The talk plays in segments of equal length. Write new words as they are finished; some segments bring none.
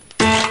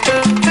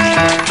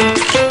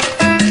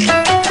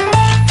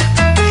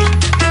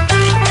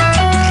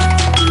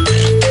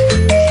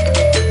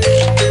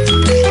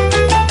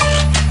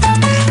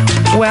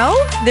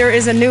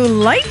is a new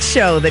light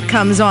show that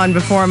comes on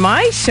before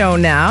my show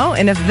now.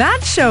 And if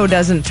that show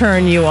doesn't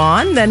turn you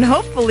on, then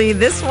hopefully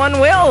this one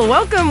will.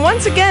 Welcome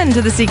once again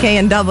to the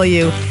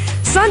CKNW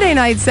Sunday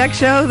Night Sex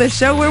Show, the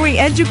show where we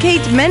educate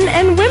men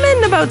and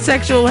women about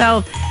sexual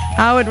health,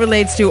 how it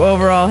relates to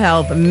overall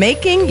health,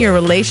 making your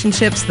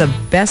relationships the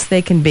best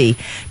they can be.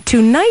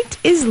 Tonight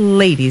is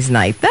ladies'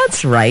 night.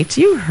 That's right.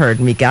 You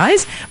heard me,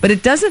 guys. But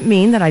it doesn't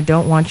mean that I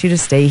don't want you to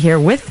stay here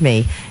with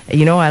me.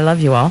 You know I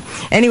love you all.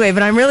 Anyway,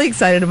 but I'm really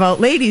excited about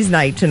ladies'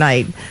 night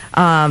tonight.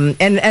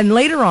 And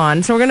later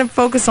on, so we're going to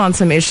focus on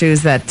some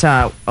issues that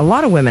a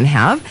lot of women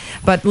have.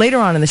 But later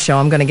on in the show,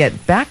 I'm going to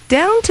get back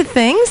down to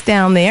things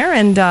down there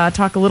and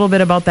talk a little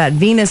bit about that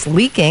Venus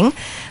leaking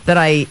that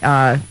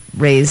I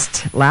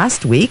raised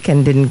last week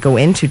and didn't go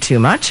into too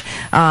much.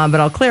 But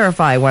I'll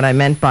clarify what I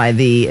meant by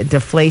the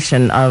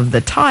deflation of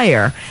the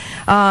tire.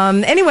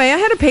 Anyway, I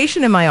had a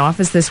patient in my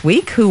office this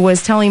week who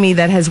was telling me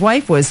that his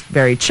wife was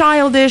very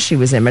childish. She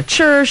was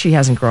immature. She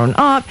hasn't grown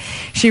up.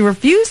 She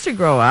refused to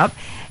grow up.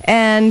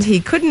 And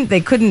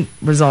they couldn't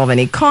resolve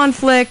any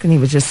conflict, and he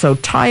was just so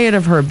tired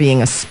of her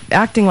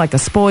acting like a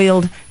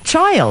spoiled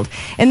child.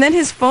 And then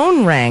his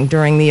phone rang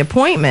during the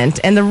appointment,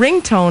 and the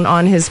ringtone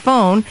on his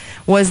phone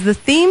was the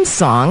theme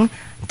song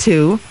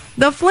to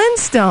the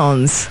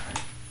Flintstones.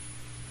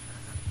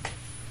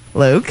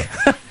 Luke?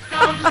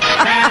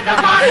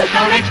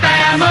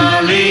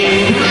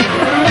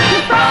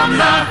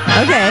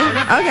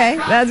 Okay,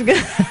 that's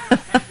good.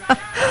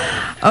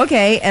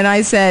 Okay, and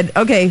I said,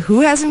 okay,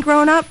 who hasn't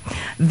grown up?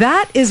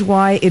 That is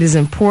why it is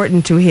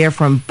important to hear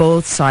from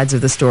both sides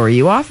of the story.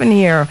 You often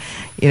hear,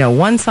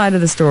 one side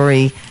of the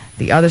story,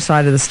 the other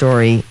side of the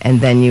story, and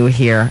then you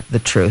hear the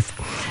truth,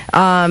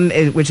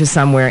 which is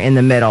somewhere in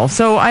the middle.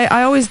 So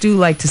I always do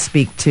like to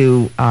speak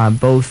to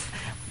both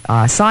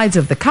sides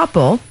of the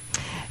couple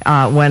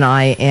when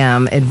I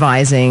am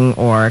advising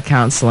or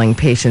counseling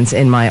patients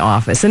in my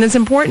office. And it's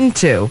important,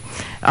 too,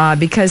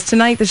 because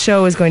tonight the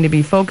show is going to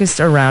be focused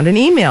around an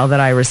email that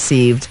I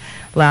received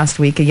last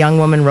week. A young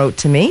woman wrote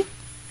to me,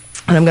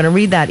 and I'm going to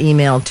read that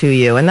email to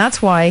you. And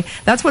that's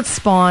what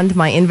spawned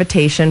my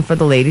invitation for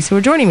the ladies who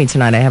are joining me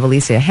tonight. I have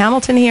Alicia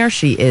Hamilton here.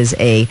 She is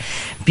a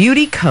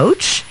beauty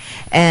coach.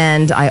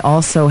 And I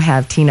also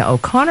have Tina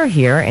O'Connor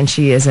here, and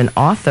she is an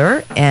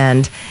author,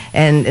 and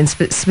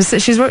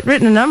she's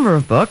written a number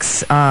of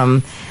books.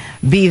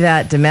 Be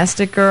that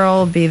domestic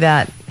girl, be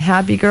that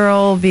happy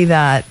girl, be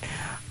that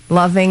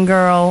loving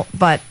girl,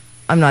 but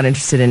I'm not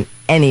interested in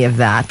any of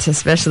that,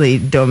 especially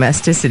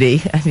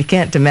domesticity. You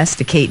can't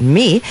domesticate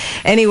me.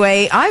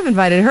 Anyway, I've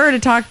invited her to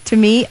talk to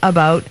me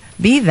about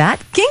Be That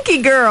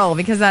Kinky Girl,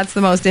 because that's the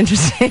most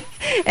interesting.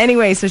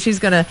 Anyway, so she's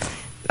going to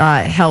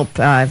help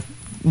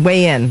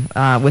weigh in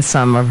with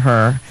some of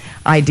her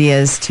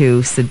ideas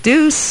to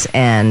seduce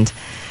and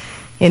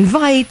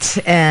invite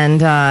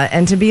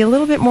and to be a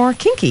little bit more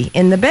kinky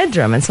in the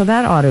bedroom. And so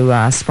that ought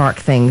to spark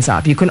things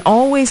up. You can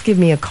always give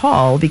me a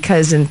call,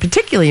 because in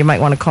particular you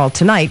might want to call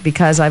tonight,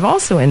 because I've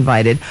also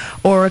invited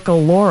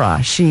Oracle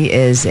Laura. She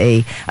is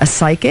a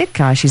psychic.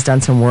 She's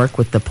done some work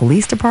with the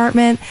police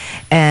department.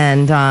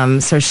 And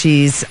so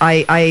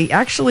I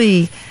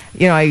actually,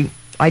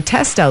 I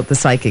test out the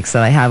psychics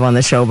that I have on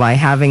the show by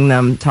having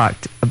them talk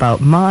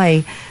about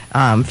my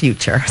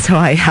future. So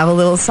I have a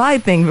little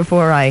side thing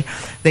before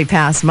they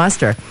pass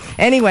muster.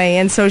 Anyway,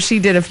 and so she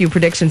did a few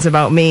predictions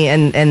about me,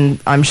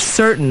 and I'm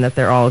certain that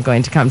they're all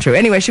going to come true.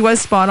 Anyway, she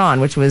was spot on,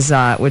 which was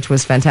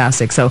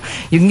fantastic. So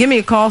you can give me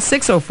a call,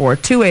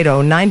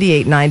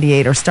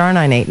 604-280-9898 or star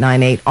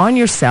 9898 on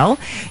your cell.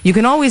 You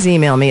can always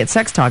email me at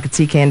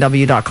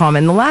sextalk@cknw.com.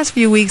 In the last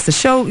few weeks, the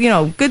show,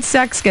 good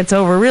sex gets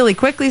over really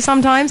quickly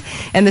sometimes,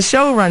 and the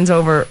show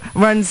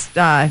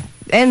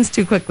ends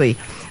too quickly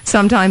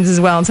sometimes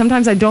as well. And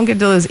sometimes I don't get to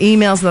those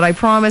emails that I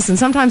promise, and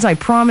sometimes I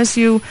promise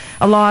you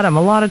a lot. I'm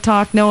a lot of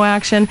talk, no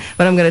action,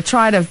 but I'm going to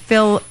try to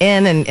fill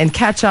in and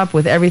catch up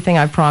with everything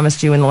I've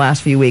promised you in the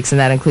last few weeks, and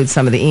that includes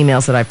some of the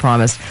emails that I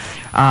promised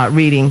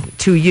reading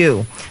to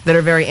you that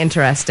are very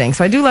interesting.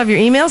 So I do love your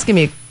emails. Give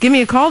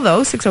me a call,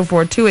 though,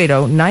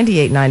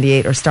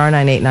 604-280-9898 or star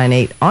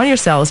 9898 on your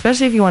cell,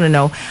 especially if you want to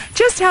know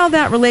just how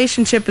that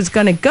relationship is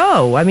going to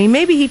go. I mean,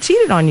 maybe he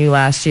cheated on you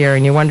last year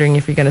and you're wondering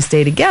if you're going to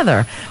stay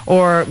together.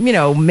 Or,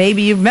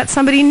 maybe you've met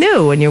somebody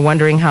new and you're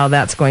wondering how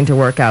that's going to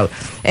work out.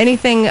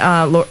 Anything,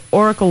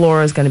 Oracle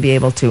Laura is going to be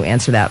able to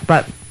answer that.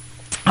 But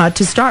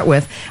to start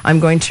with, I'm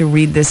going to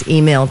read this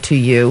email to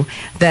you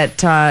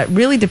that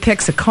really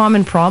depicts a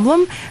common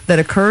problem that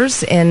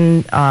occurs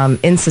in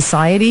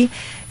society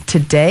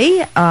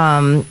today.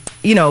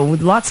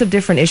 Lots of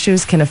different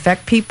issues can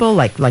affect people,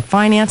 like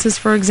finances,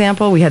 for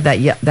example. We had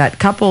that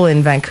couple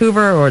in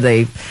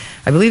Vancouver,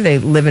 I believe they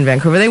live in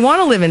Vancouver. They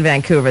want to live in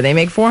Vancouver. They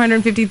make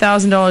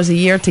 $450,000 a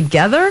year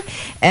together,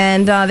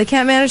 and they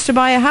can't manage to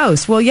buy a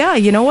house. Well, yeah,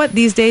 you know what?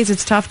 These days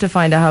it's tough to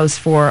find a house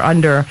for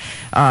under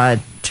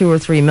 $2 or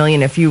 $3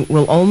 million if you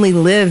will only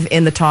live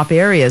in the top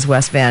areas,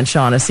 West Van,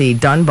 Shaughnessy,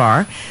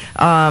 Dunbar.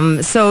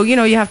 So,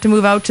 you have to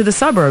move out to the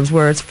suburbs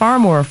where it's far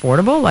more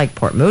affordable, like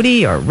Port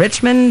Moody or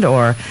Richmond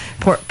or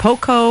Port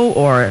Poco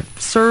or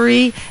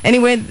Surrey.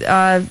 Anyway,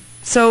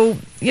 So,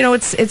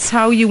 it's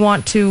how you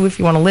want to, if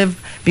you want to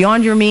live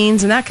beyond your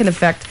means, and that can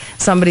affect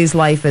somebody's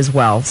life as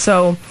well.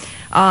 So,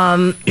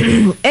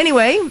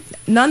 anyway,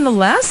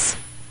 nonetheless,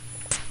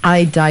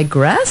 I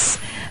digress.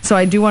 So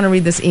I do want to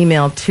read this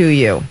email to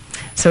you.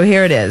 So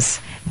here it is.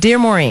 Dear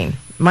Maureen,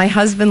 my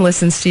husband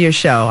listens to your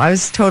show. I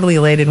was totally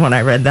elated when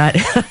I read that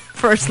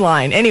first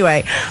line.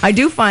 Anyway, I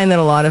do find that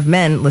a lot of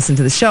men listen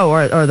to the show,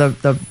 or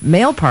the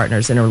male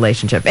partners in a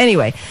relationship.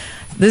 Anyway,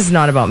 this is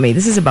not about me.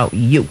 This is about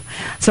you.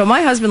 So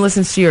my husband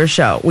listens to your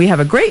show. We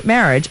have a great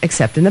marriage,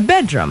 except in the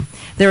bedroom.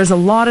 There is a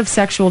lot of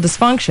sexual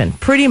dysfunction,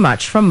 pretty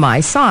much from my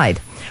side.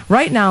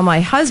 Right now,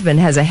 my husband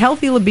has a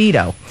healthy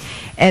libido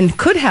and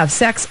could have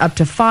sex up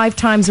to 5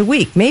 times a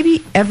week,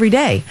 maybe every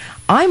day.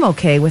 I'm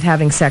okay with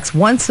having sex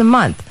once a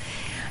month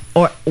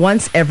or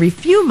once every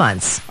few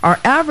months. Our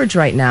average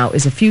right now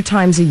is a few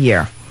times a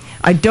year.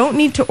 I don't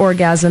need to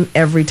orgasm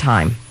every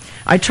time.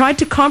 I tried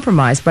to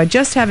compromise by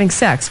just having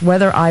sex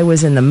whether I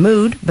was in the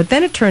mood, but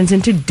then it turns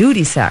into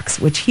duty sex,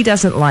 which he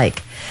doesn't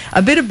like.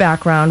 A bit of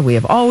background, we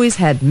have always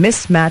had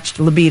mismatched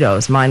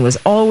libidos. Mine was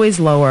always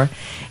lower.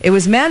 It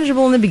was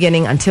manageable in the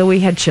beginning until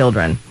we had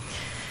children.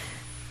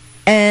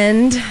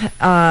 And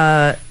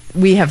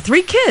we have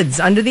 3 kids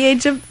under the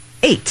age of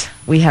 8.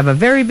 We have a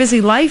very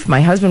busy life.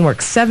 My husband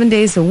works 7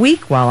 days a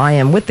week while I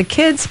am with the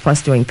kids,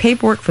 plus doing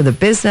paperwork for the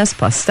business,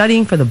 plus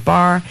studying for the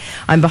bar.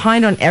 I'm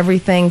behind on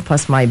everything,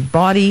 plus my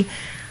body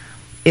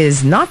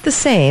is not the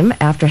same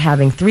after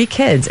having 3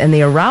 kids, and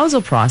the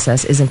arousal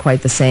process isn't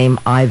quite the same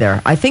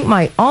either. I think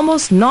my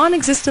almost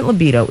non-existent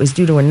libido is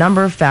due to a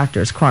number of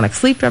factors: chronic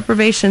sleep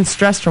deprivation,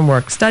 stress from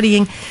work,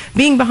 studying,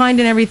 being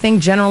behind in everything,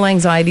 general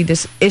anxiety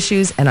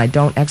issues, and I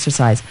don't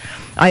exercise.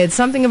 I had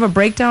something of a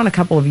breakdown a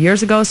couple of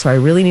years ago, so I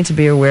really need to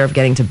be aware of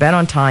getting to bed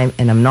on time,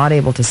 and I'm not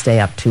able to stay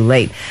up too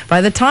late.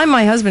 By the time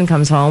my husband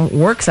comes home,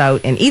 works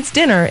out, and eats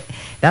dinner,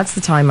 that's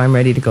the time I'm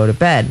ready to go to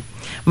bed.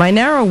 My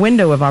narrow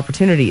window of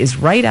opportunity is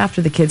right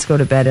after the kids go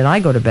to bed and I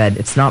go to bed.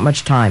 It's not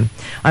much time.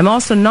 I'm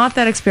also not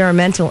that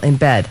experimental in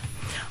bed.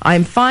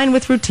 I'm fine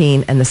with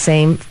routine and the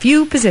same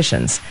few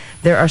positions.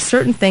 There are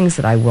certain things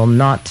that I will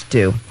not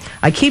do.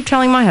 I keep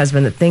telling my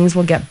husband that things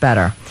will get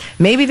better.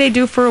 Maybe they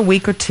do for a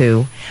week or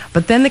 2,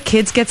 but then the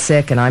kids get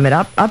sick and I'm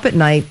up at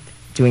night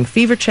doing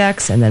fever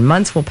checks, and then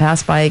months will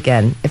pass by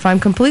again. If I'm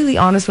completely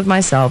honest with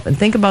myself and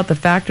think about the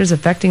factors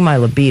affecting my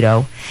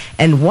libido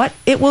and what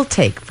it will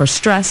take for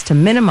stress to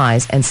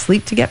minimize and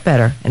sleep to get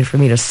better and for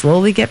me to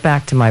slowly get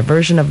back to my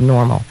version of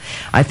normal,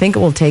 I think it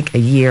will take a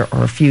year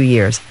or a few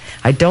years.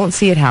 I don't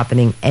see it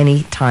happening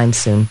anytime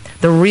soon.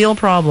 The real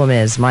problem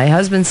is my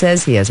husband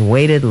says he has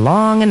waited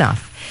long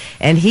enough,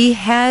 and he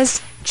has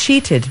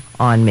cheated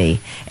on me,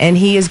 and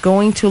he is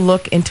going to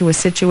look into a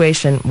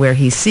situation where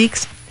he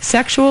seeks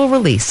sexual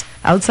release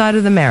outside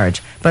of the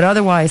marriage, but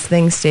otherwise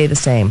things stay the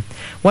same.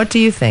 What do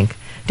you think?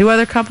 Do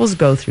other couples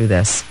go through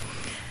this?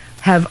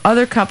 Have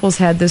other couples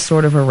had this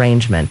sort of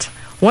arrangement?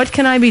 What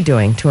can I be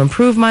doing to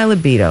improve my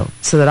libido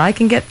so that I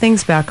can get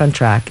things back on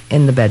track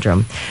in the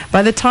bedroom?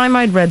 By the time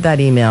I'd read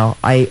that email,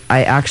 by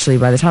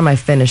the time I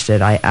finished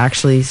it, I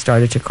actually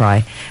started to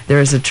cry.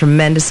 There is a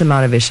tremendous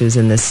amount of issues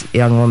in this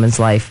young woman's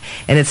life,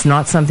 and it's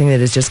not something that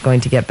is just going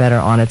to get better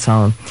on its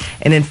own.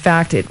 And in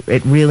fact,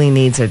 it really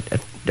needs a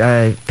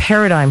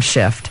paradigm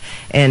shift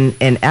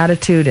in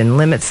attitude and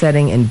limit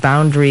setting and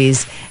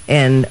boundaries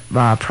and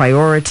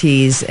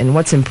priorities and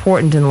what's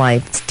important in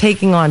life. It's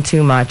taking on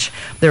too much.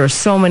 There are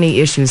so many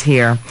issues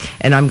here,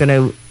 and I'm going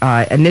to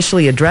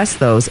initially address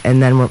those,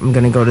 and then I'm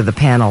going to go to the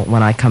panel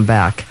when I come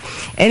back.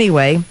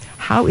 Anyway,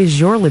 how is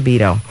your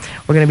libido?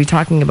 We're going to be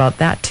talking about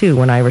that too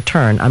when I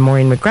return. I'm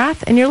Maureen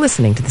McGrath, and you're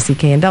listening to the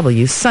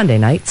CKNW Sunday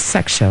Night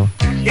Sex Show.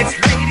 It's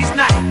ladies'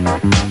 night,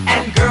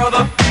 and girl,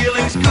 the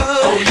feeling's good.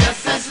 Oh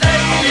yes, it's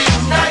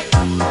ladies' night,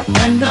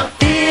 and the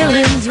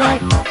feeling's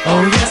right.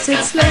 Oh yes,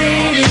 it's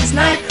ladies'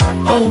 night.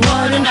 Oh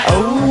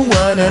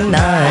what a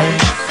night.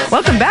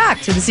 Welcome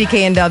back to the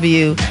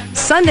CKNW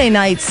Sunday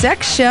Night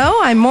Sex Show.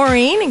 I'm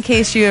Maureen, in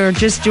case you're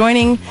just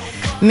joining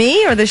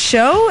me or the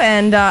show,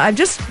 and I've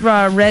just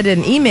read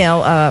an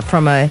email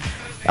from a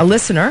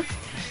listener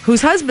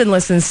whose husband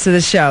listens to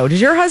the show. Does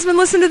your husband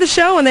listen to the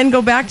show and then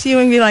go back to you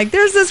and be like,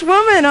 there's this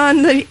woman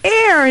on the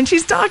air and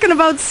she's talking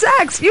about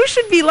sex. You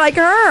should be like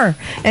her.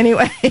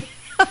 Anyway,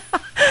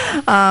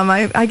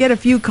 I get a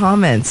few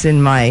comments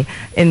in my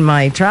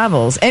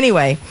travels.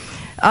 Anyway,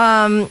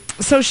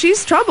 so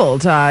she's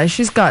troubled.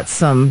 She's got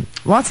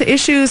lots of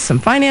issues, some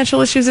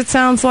financial issues, it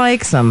sounds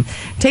like, some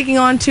taking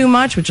on too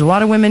much, which a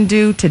lot of women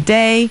do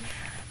today.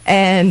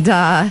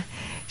 And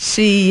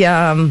she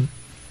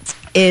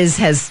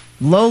has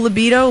low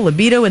libido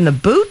in the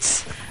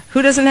boots.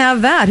 Who doesn't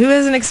have that? Who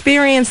hasn't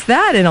experienced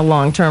that in a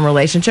long-term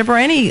relationship or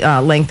any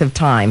length of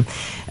time?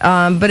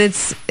 But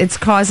it's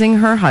causing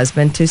her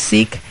husband to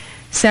seek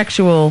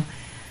sexual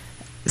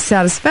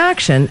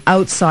satisfaction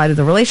outside of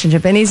the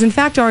relationship, and he's in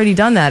fact already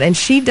done that, and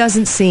she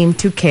doesn't seem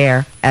to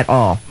care at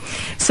all.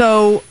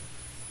 So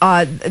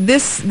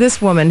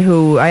this woman,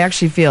 who I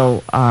actually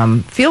feel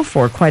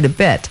for quite a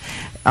bit,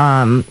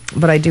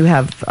 but I do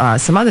have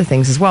some other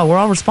things as well. We're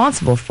all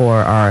responsible for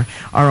our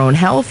own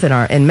health,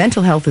 and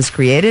mental health is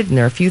created, and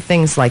there are a few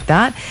things like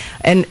that.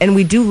 And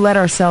we do let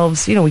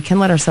ourselves, we can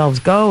let ourselves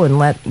go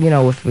and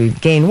if we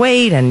gain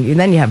weight, and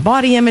then you have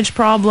body image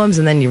problems,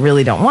 and then you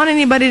really don't want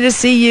anybody to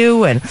see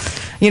you, and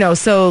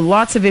so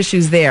lots of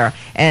issues there.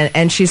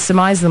 And she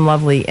surmised them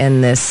lovely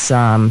in this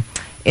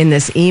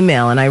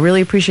email, and I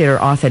really appreciate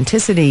her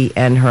authenticity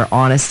and her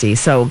honesty.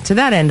 So to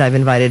that end, I've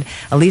invited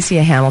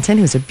Alicia Hamilton,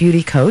 who's a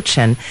beauty coach,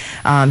 and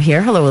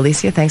here. Hello,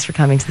 Alicia. Thanks for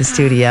coming to the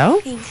studio.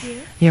 Thank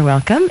you. You're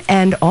welcome.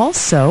 And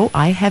also,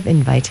 I have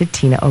invited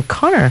Tina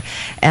O'Connor,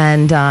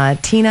 and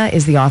Tina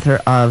is the author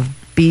of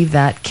Be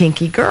That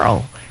Kinky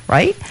Girl.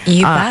 Right?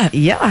 You bet.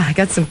 Yeah, I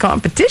got some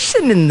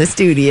competition in the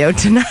studio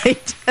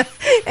tonight.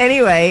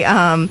 Anyway,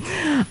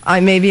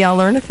 maybe I'll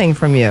learn a thing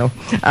from you,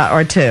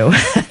 or two.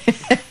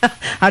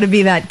 How to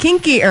be that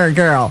kinkier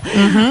girl.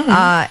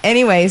 Mm-hmm.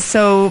 Anyway,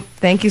 so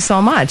thank you so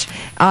much.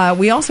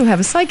 We also have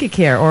a psychic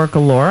here.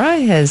 Oracle Laura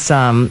has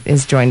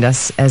joined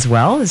us as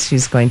well.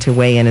 She's going to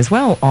weigh in as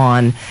well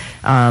on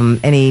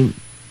any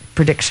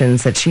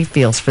predictions that she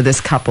feels for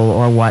this couple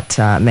or what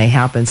may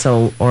happen.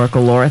 So,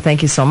 Oracle Laura,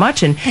 thank you so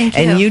much. And thank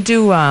you. And you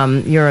do,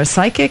 you're a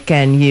psychic,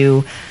 and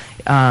you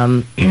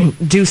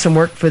do some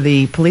work for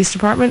the police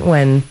department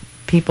when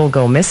people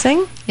go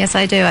missing. Yes,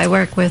 I do. I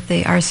work with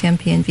the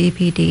RCMP and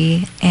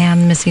VPD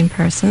and missing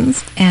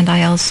persons, and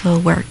I also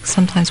work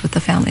sometimes with the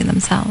family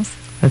themselves.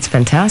 That's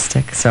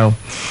fantastic. So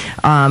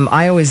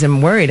I always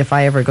am worried if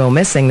I ever go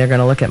missing, they're going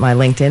to look at my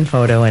LinkedIn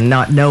photo and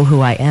not know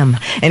who I am.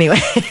 Anyway,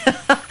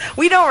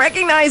 we don't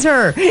recognize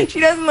her. She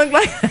doesn't look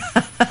like...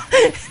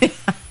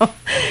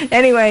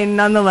 Anyway,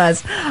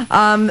 nonetheless.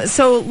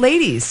 So,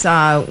 ladies,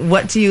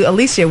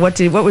 Alicia,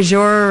 what was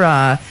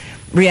your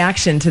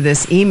reaction to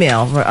this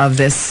email of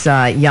this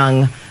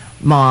young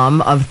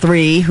mom of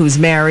 3 who's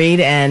married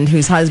and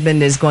whose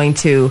husband is going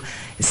to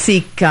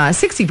seek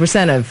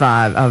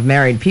 60% of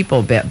married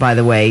people, by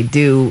the way,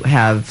 do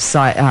have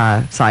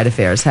side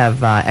affairs, have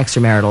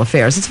extramarital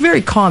affairs. It's a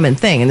very common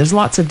thing, and there's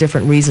lots of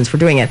different reasons for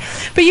doing it.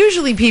 But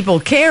usually people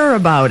care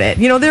about it.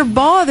 They're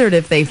bothered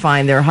if they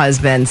find their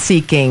husband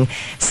seeking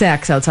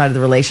sex outside of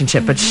the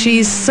relationship. But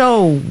she's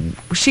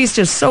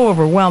just so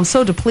overwhelmed,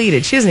 so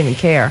depleted, she doesn't even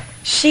care.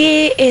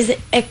 She is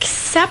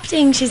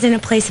accepting. She's in a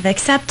place of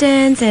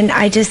acceptance. And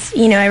I just,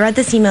 I read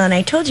this email, and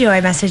I told you,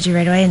 I messaged you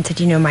right away and said,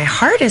 my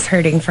heart is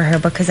hurting for her,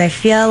 because I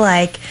feel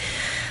like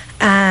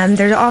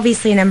there's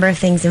obviously a number of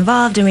things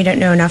involved, and we don't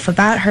know enough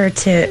about her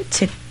to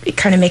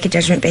kind of make a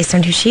judgment based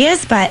on who she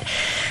is. But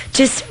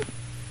just,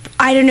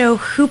 I don't know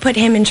who put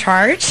him in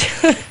charge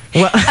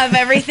of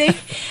everything.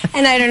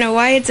 And I don't know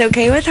why it's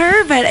okay with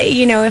her. But,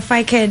 if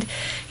I could...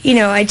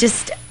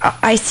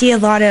 I see a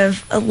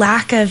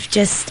lack of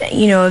just,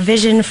 a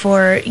vision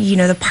for,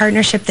 the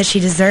partnership that she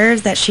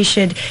deserves, that she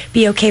should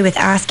be okay with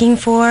asking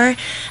for.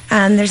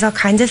 There's all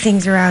kinds of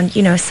things around,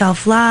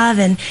 self-love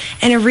and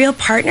a real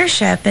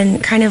partnership,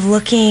 and kind of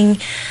looking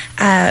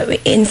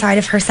inside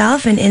of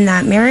herself and in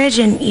that marriage,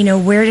 and,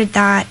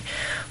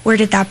 where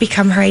did that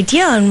become her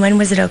ideal, and when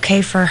was it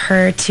okay for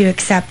her to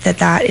accept that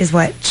that is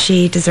what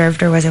she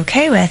deserved or was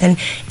okay with, and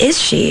is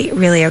she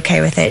really okay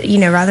with it?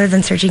 Rather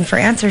than searching for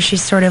answers,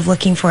 she's sort of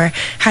looking for,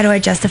 how do I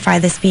justify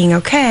this being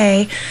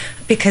okay,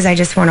 because I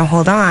just want to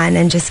hold on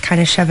and just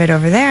kind of shove it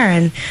over there,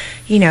 and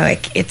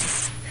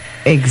it's...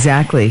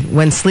 Exactly.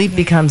 When sleep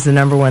becomes the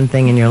number one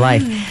thing in your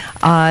life.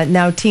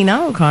 Now,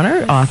 Tina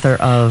O'Connor, author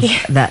of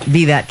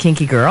Be That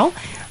Kinky Girl.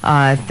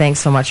 Thanks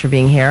so much for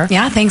being here.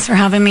 Yeah, thanks for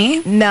having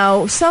me.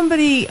 Now,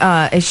 somebody,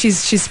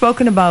 she's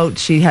spoken about,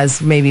 she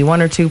has maybe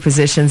 1 or 2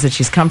 positions that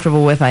she's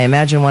comfortable with. I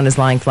imagine one is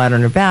lying flat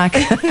on her back.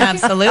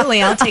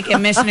 Absolutely. I'll take it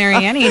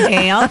missionary any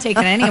day. I'll take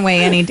it anyway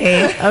any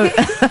day.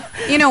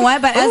 You know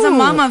what? But as a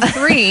mom of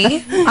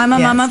 3, I'm a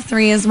mom of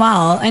 3 as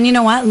well. And you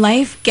know what?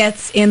 Life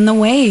gets in the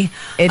way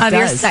of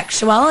your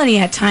sexuality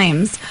at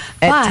times.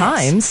 At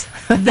times?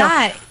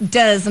 That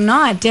does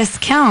not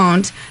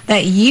discount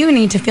that you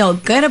need to feel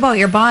good about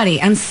your body,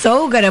 and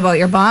so good about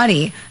your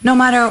body, no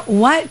matter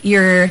what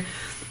your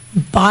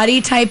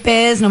body type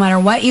is, no matter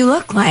what you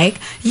look like,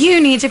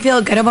 you need to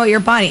feel good about your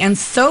body, and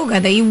so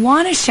good that you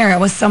want to share it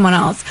with someone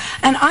else.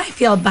 And I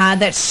feel bad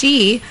that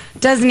she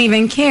doesn't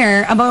even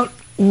care about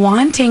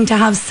wanting to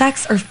have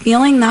sex or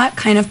feeling that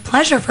kind of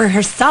pleasure for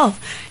herself.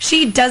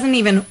 She doesn't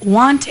even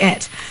want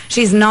it.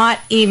 She's not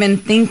even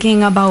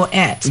thinking about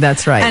it.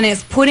 That's right. And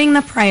it's putting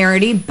the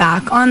priority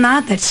back on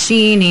that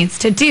she needs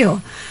to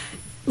do.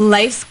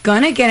 Life's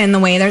gonna get in the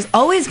way. There's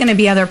always gonna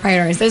be other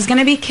priorities. There's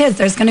gonna be kids.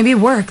 There's gonna be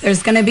work.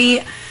 There's gonna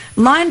be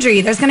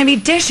laundry. There's gonna be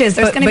dishes.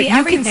 There's gonna be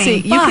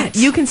everything.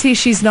 You can see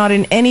she's not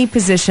in any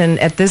position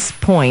at this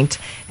point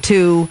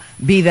to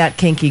be that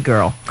kinky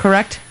girl,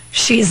 correct?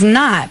 She's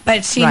not,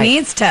 but she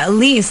needs to at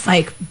least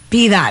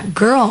be that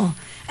girl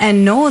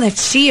and know that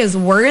she is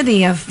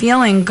worthy of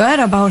feeling good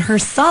about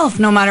herself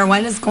no matter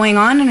what is going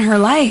on in her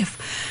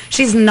life.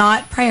 She's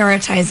not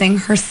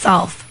prioritizing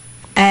herself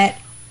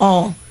at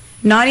all,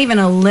 not even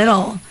a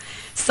little.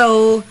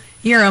 So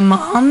you're a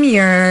mom,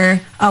 you're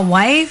a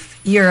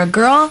wife, you're a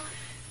girl.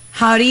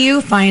 How do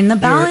you find the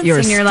balance you're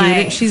a in your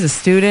student. life? She's a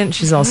student.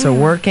 She's also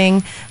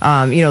working.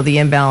 The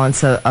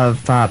imbalance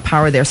of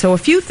power there. So a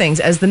few things.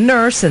 As the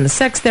nurse and the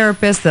sex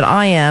therapist that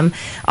I am,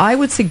 I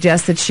would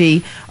suggest that she,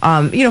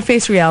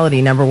 face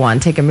reality. Number one,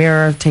 take a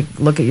mirror, take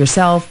a look at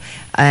yourself,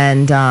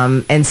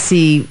 and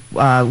see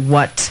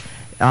what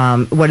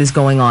is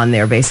going on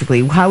there,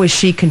 basically. How is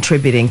she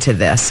contributing to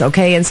this,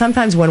 okay? And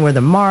sometimes when we're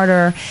the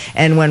martyr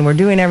and when we're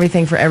doing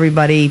everything for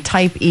everybody,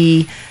 type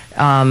E,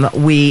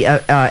 we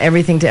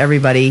everything to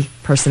everybody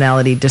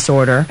personality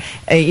disorder,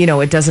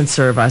 it doesn't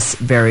serve us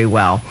very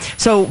well.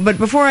 So, but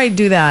before I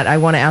do that, I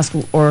want to ask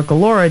Oracle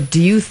Laura,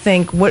 do you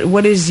think,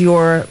 what is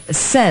your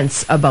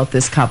sense about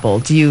this couple?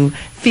 Do you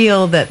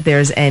feel that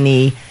there's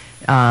any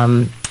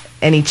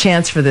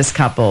chance for this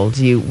couple?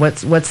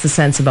 What's the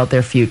sense about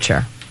their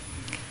future?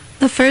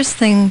 The first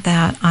thing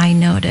that I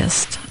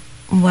noticed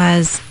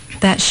was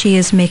that she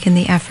is making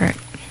the effort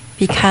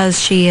because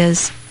she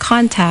is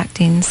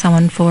contacting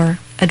someone for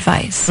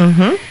advice.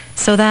 Mm-hmm.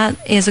 So that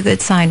is a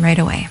good sign right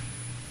away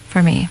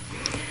for me.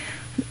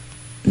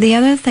 The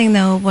other thing,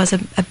 though, was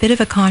a bit of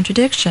a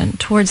contradiction.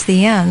 Towards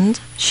the end,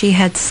 she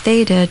had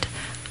stated,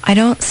 I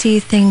don't see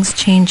things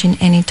changing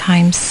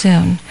anytime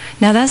soon.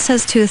 Now, that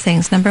says two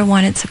things. Number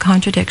one, it's a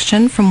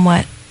contradiction from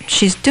what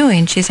she's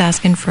doing. She's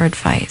asking for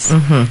advice.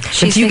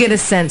 Mm-hmm. But you get a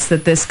sense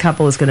that this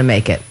couple is going to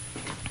make it.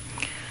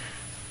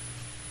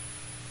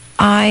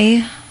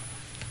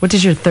 What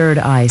does your third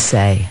eye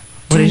say?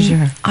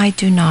 I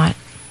do not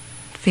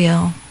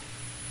feel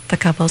the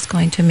couple's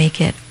going to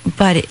make it,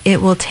 but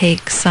it will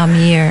take some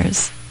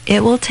years.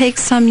 It will take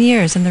some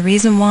years, and the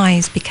reason why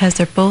is because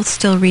they're both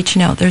still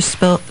reaching out. They're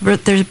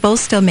both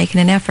still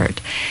making an effort.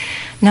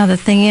 Now, the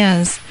thing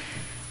is,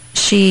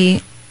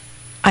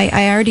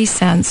 I already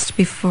sensed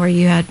before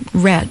you had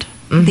read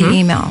the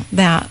email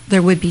that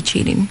there would be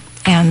cheating,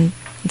 and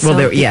so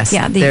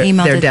the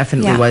email there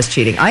definitely was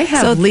cheating. I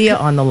have Leah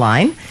on the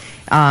line.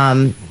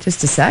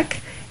 Just a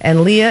sec.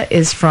 And Leah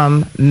is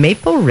from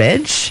Maple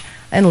Ridge.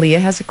 And Leah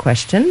has a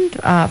question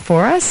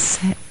for us.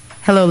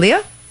 Hello,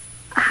 Leah.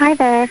 Hi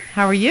there.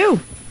 How are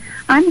you?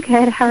 I'm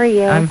good. How are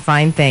you? I'm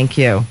fine, thank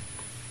you.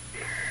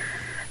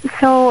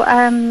 So,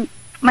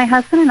 my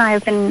husband and I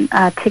have been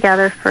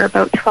together for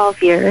about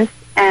 12 years,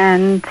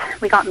 and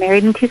we got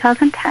married in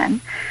 2010.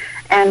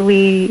 And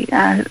we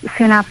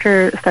soon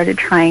after started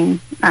trying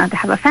to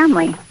have a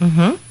family.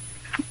 Mm-hmm.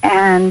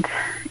 And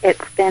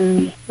it's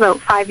been about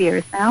 5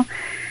 years now,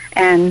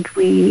 and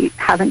we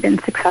haven't been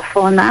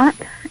successful in that.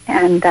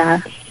 And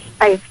the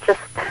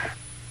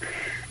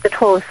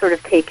toll has sort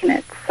of taken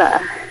its,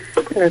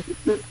 the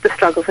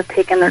struggles have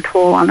taken their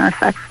toll on our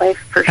sex life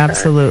for sure.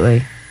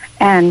 Absolutely.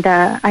 And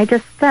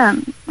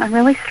I'm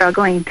really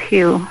struggling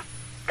to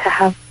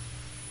have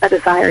a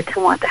desire to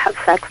want to have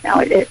sex now.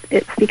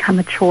 It's become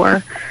a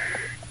chore.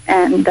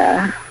 And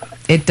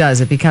it does.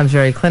 It becomes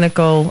very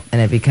clinical,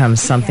 and it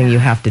becomes something you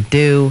have to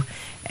do,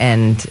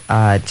 and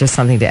just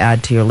something to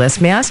add to your list.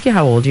 May I ask you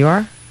how old you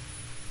are?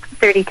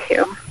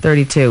 32.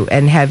 32.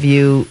 And had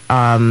you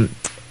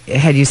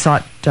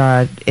sought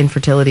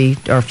infertility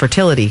or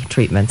fertility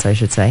treatments, I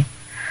should say?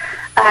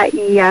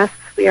 Yes,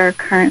 we are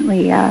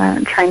currently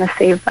trying to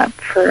save up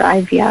for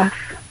IVF.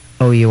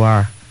 Oh, you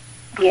are?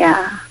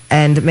 Yeah.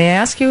 And may I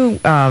ask you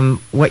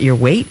what your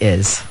weight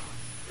is?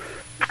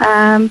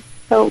 About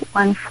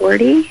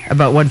 140.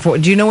 About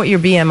 140. Do you know what your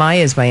BMI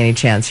is by any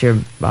chance? Your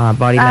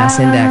body mass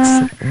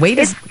index? Weight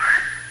is...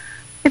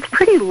 It's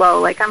pretty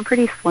low. Like, I'm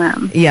pretty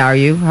slim. Yeah, are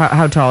you?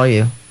 How tall are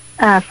you?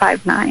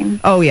 5'9".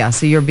 Oh, yeah.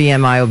 So your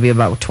BMI will be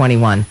about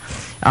 21.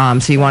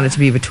 So you want it to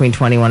be between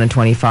 21 and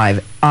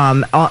 25.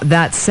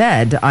 That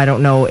said, I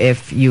don't know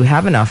if you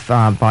have enough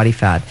body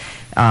fat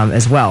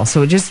as well.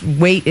 So just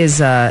weight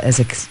is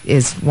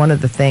one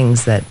of the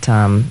things that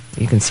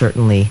you can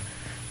certainly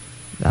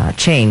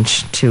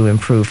change to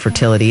improve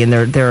fertility. And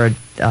there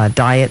are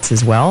diets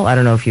as well. I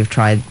don't know if you've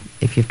tried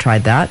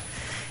that.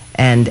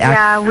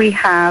 And we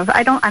have.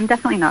 I'm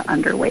definitely not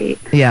underweight.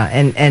 Yeah,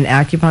 and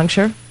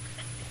acupuncture?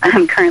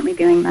 I'm currently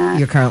doing that.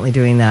 You're currently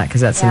doing that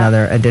because that's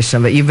another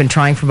addition. But you've been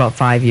trying for about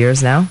 5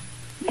 years now?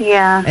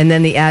 Yeah. And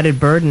then the added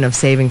burden of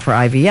saving for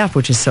IVF,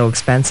 which is so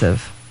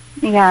expensive.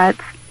 Yeah,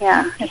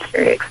 it's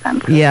very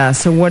expensive. Yeah,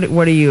 so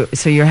what are you,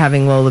 so you're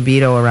having low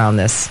libido around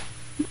this?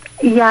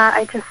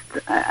 Yeah,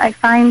 I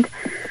find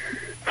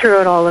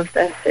throughout all of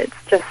this,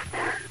 it's just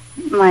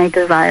my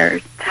desire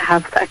to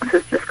have sex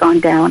has just gone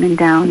down, and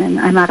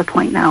I'm at a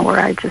point now where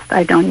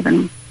I don't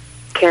even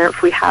care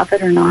if we have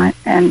it or not,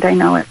 and I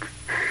know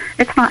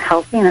it's not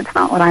healthy, and it's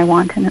not what I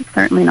want, and it's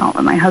certainly not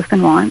what my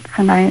husband wants,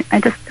 and I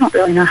just don't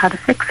really know how to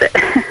fix it.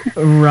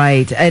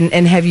 Right.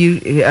 And have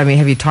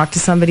you talked to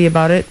somebody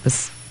about it?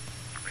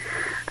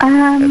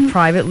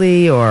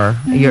 Privately, or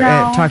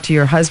talk to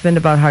your husband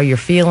about how you're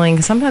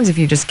feeling? Sometimes if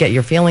you just get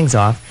your feelings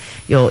off,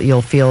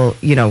 you'll feel,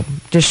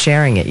 just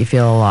sharing it, you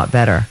feel a lot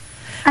better.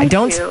 I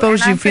don't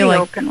suppose you feel like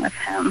open with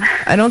him.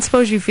 I don't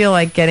suppose you feel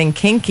like getting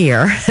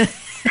kinkier.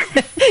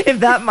 If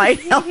that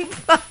might help.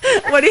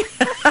 What do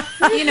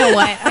you know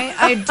what?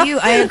 I do.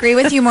 I agree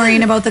with you,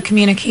 Maureen, about the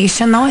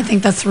communication, though. I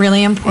think that's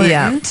really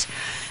important.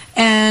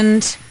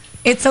 And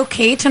it's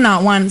okay to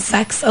not want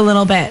sex a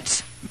little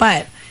bit.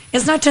 But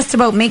it's not just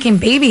about making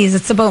babies.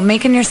 It's about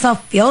making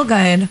yourself feel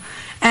good.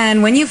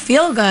 And when you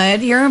feel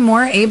good, you're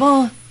more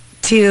able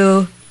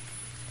to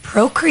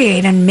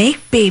procreate and make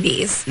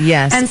babies.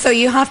 Yes. And so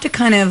you have to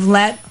kind of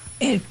let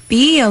it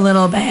be a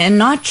little bit and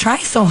not try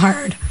so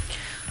hard.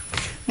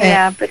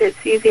 Yeah, but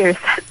it's easier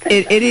said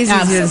than done. It is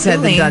easier said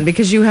than Absolutely. done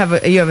because you have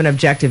an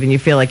objective and you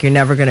feel like you're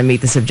never going to meet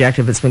this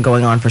objective that's been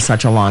going on for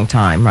such a long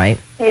time, right?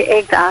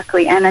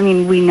 Exactly. And I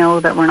mean, we know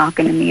that we're not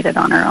going to meet it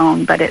on our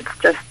own, but it's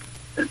just,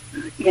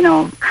 you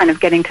know, kind of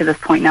getting to this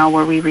point now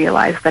where we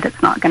realize that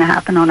it's not going to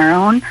happen on our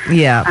own.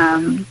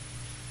 Yeah.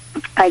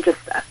 I just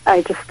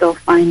still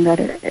find that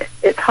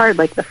it's hard.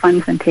 Like the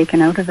fun's been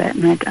taken out of it,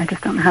 and I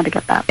just don't know how to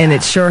get that back. And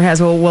it sure has.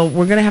 Well,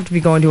 we're going to have to be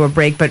going to a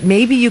break, but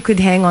maybe you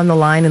could hang on the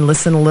line and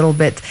listen a little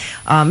bit.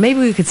 Maybe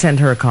we could send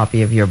her a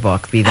copy of your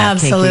book, Be That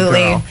Absolutely.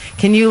 Kinky Girl.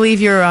 Can you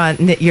leave your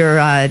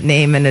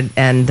name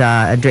and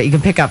address? You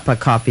can pick up a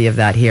copy of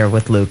that here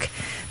with Luke,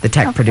 the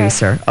tech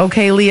producer.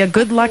 Okay, Leah,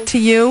 good luck to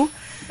you.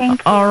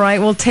 Thank you. All right,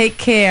 well, take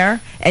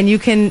care. And you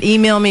can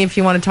email me if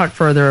you want to talk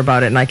further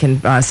about it, and I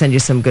can send you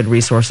some good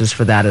resources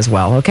for that as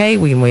well, okay?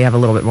 We have a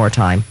little bit more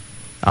time.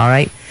 All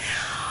right?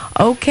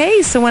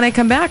 Okay, so when I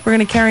come back, we're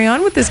going to carry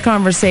on with this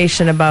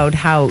conversation about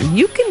how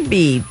you can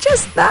be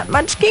just that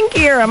much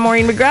kinkier. I'm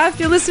Maureen McGrath.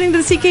 You're listening to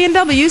the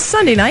CKNW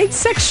Sunday Night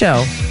Sex Show.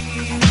 You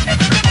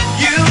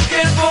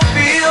can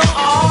fulfill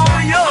all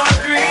your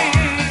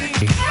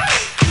dreams.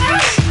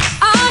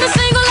 All the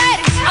single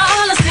ladies,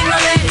 all the single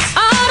ladies,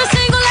 all the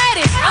single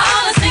ladies,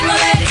 all the single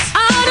ladies,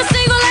 all the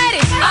single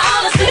ladies,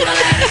 all the single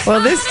ladies.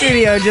 Well, this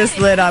studio just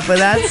lit up with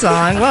that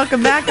song.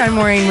 Welcome back. I'm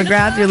Maureen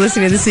McGrath. You're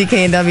listening to the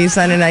CKNW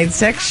Sunday Night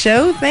Sex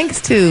Show. Thanks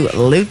to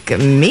Luke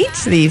Meat,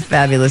 the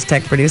fabulous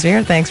tech producer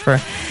here. Thanks for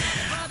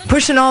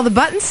pushing all the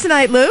buttons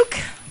tonight, Luke.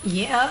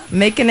 Yeah.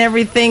 Making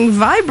everything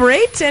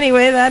vibrate.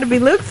 Anyway, that'll be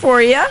Luke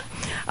for you.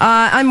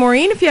 I'm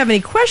Maureen. If you have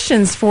any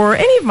questions for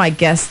any of my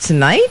guests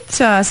tonight,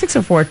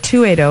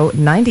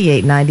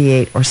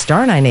 604-280-9898 or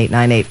star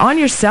 9898 on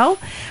your cell.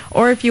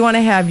 Or if you want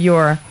to have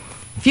your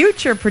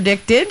future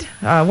predicted,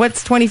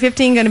 what's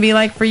 2015 going to be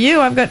like for you?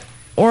 I've got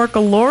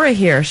Oracle Laura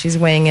here. She's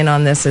weighing in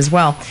on this as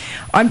well.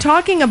 I'm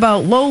talking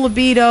about low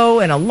libido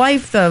and a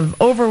life of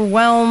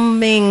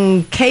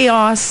overwhelming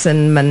chaos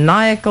and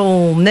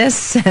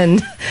maniacalness,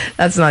 and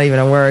that's not even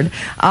a word.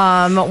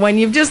 When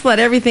you've just let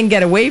everything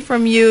get away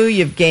from you,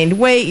 you've gained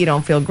weight, you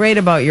don't feel great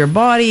about your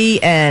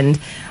body, and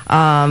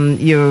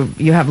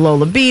you have low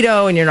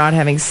libido, and you're not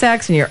having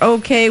sex, and you're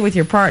okay with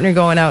your partner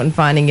going out and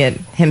finding it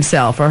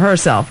himself or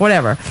herself,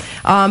 whatever.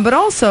 But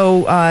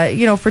also,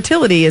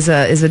 fertility is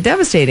a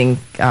devastating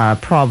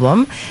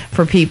problem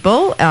for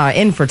people,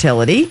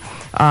 infertility,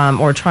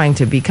 or trying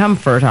to become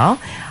fertile.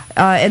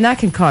 And that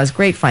can cause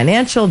great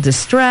financial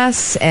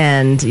distress,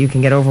 and you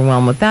can get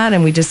overwhelmed with that.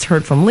 And we just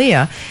heard from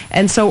Leah.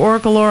 And so,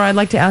 Oracle Laura, I'd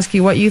like to ask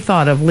you what you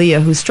thought of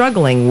Leah, who's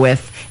struggling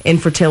with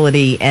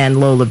infertility and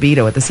low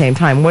libido at the same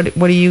time. What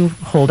do you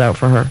hold out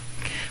for her?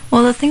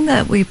 Well, the thing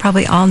that we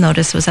probably all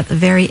noticed was at the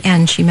very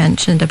end, she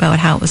mentioned about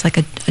how it was like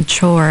a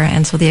chore,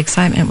 and so the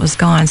excitement was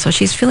gone. So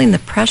she's feeling the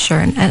pressure.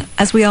 And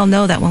as we all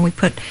know that when we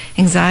put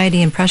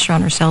anxiety and pressure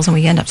on ourselves and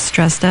we end up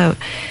stressed out,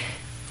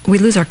 we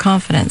lose our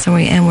confidence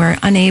and we're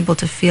unable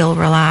to feel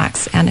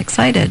relaxed and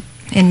excited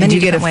in many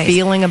different ways. Did you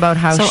get a feeling about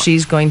how how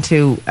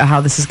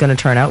this is going to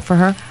turn out for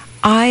her?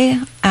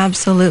 I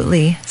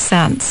absolutely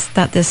sense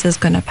that this is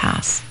going to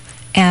pass.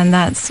 And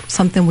that's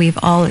something we've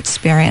all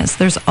experienced.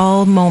 There's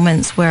all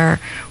moments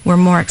where we're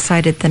more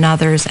excited than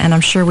others, and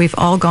I'm sure we've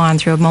all gone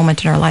through a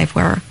moment in our life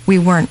where we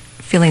weren't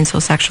feeling so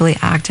sexually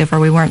active or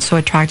we weren't so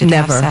attracted to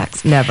have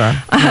sex.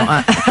 Never.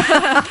 No,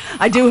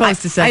 I do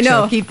host a sex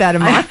show. Keep that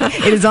in mind.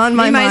 It is on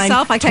my mind.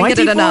 Myself, I can't get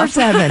it enough.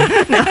 24/7.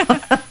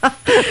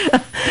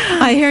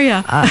 I hear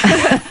you.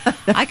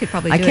 I could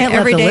probably do it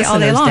every day, all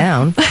day long.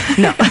 Down.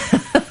 No.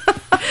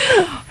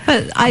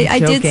 But I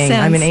did sense...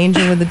 I'm an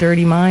angel with a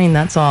dirty mind,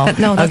 that's all.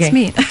 No, that's okay.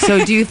 me.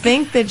 So do you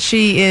think that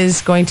she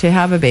is going to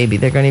have a baby?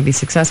 They're going to be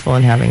successful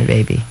in having a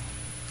baby?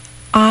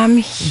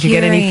 Did you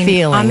get any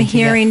feeling? I'm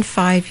hearing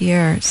 5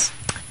 years.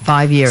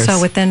 5 years. So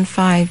within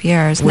 5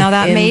 years. Now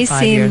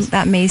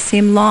that may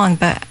seem long,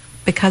 but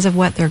because of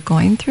what they're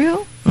going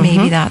through,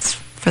 maybe that's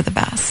for the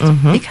best.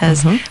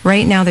 Because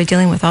right now they're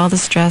dealing with all the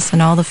stress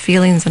and all the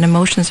feelings and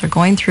emotions they're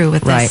going through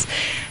with this.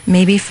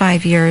 Maybe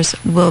 5 years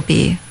will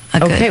be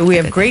we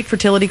have great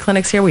fertility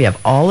clinics here. We have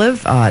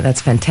Olive.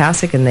 That's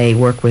fantastic, and they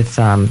work with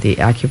the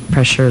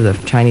acupressure, the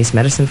Chinese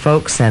medicine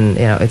folks, and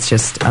it's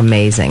just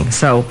amazing.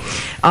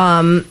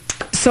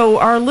 So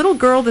our little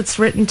girl that's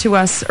written to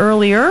us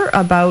earlier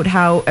about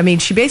how,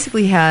 she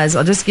basically has,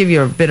 I'll just give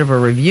you a bit of a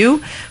review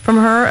from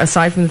her,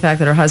 aside from the fact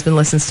that her husband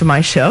listens to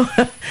my show.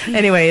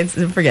 Anyway,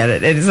 forget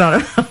it. It is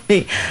not about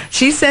me.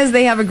 She says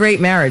they have a great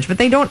marriage, but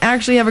they don't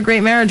actually have a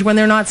great marriage when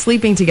they're not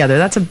sleeping together.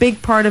 That's a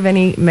big part of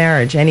any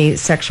marriage, any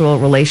sexual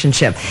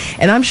relationship.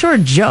 And I'm sure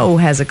Joe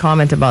has a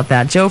comment about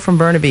that. Joe from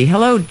Burnaby.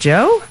 Hello,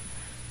 Joe?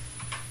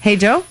 Hey,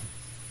 Joe?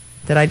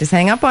 Did I just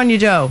hang up on you,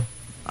 Joe?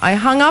 I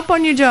hung up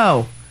on you,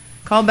 Joe.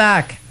 Call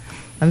back.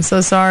 I'm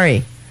so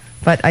sorry.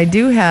 But I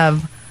do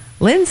have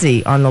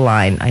Lindsay on the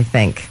line, I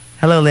think.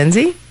 Hello,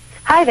 Lindsay.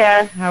 Hi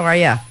there. How are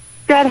you?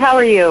 Good, how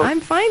are you?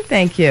 I'm fine,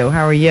 thank you.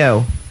 How are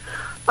you?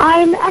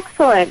 I'm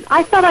excellent.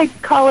 I thought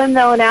I'd call in,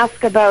 though, and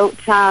ask about,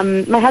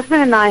 my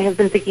husband and I have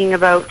been thinking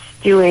about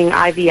doing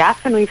IVF,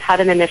 and we've had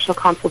an initial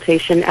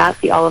consultation at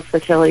the Olive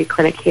Fertility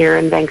Clinic here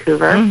in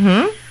Vancouver.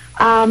 Mm-hmm.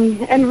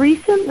 And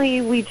recently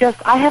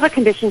I have a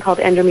condition called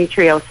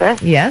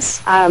endometriosis.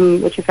 Yes.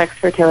 Which affects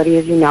fertility,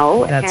 as you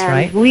know. That's and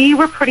right. We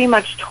were pretty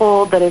much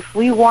told that if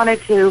we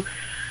wanted to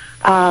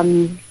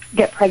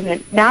get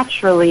pregnant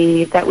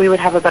naturally, that we would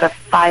have about a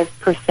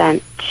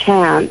 5%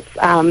 chance.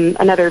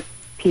 Another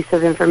piece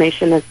of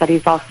information is that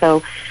he's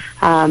also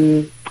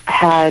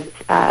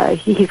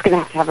he's going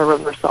to have a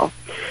reversal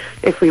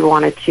if we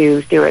wanted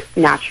to do it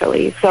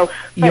naturally. So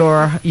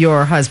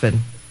your husband?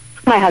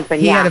 My husband,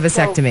 He yeah. had a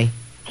vasectomy.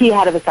 He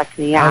had a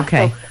vasectomy, yeah.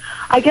 Okay. So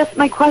I guess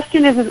my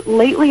question is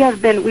lately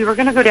we were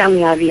going to go down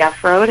the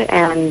IVF road,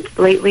 and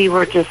lately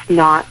we're just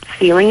not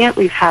feeling it.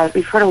 We've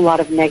heard a lot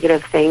of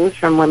negative things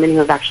from women who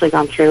have actually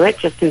gone through it,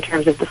 just in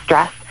terms of the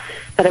stress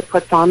that it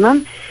puts on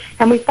them.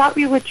 And we thought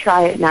we would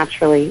try it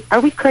naturally.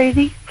 Are we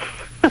crazy?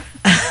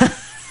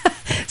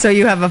 So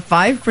you have a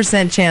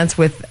 5% chance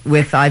with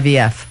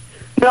IVF?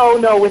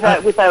 No,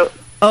 without.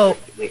 Oh,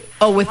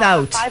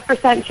 without.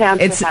 5%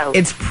 chance without.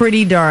 It's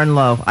pretty darn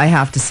low, I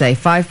have to say.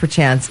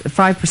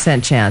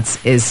 5%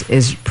 chance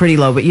is pretty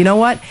low. But you know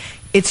what?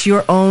 It's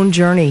your own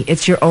journey.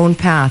 It's your own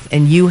path,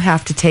 and you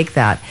have to take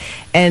that.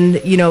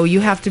 And, you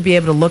have to be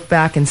able to look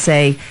back and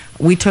say,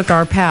 we took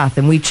our path,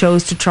 and we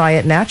chose to try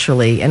it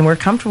naturally, and we're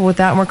comfortable with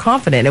that, and we're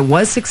confident. It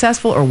was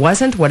successful or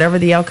wasn't, whatever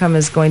the outcome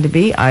is going to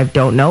be. I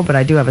don't know, but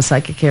I do have a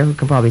psychic here who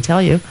can probably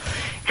tell you.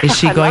 Is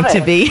she going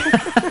to be?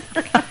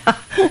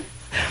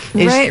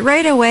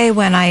 Right away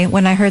when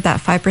I heard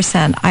that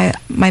 5%,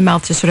 my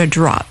mouth just sort of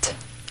dropped.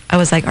 I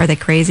was like, are they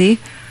crazy?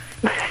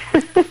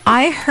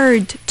 I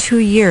heard 2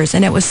 years,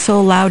 and it was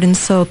so loud and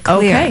so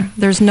clear. Okay.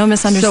 There's no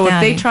misunderstanding. So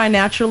if they try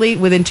naturally,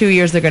 within 2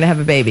 years, they're going to have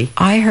a baby.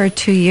 I heard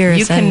 2 years.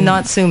 You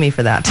cannot sue me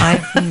for that.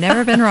 I've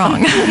never been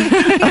wrong.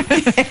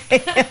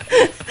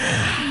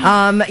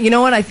 You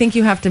know what? I think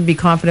you have to be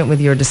confident with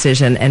your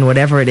decision, and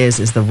whatever it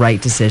is the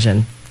right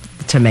decision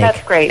to make.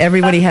 That's great.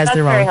 Everybody has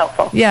their own. Very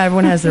helpful. Yeah,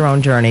 everyone has their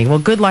own journey. Well,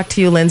 good luck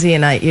to you, Lindsay,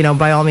 and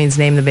by all means,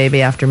 name the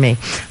baby after me.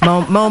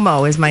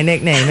 Momo is my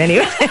nickname.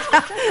 Anyway,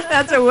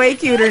 that's a way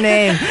cuter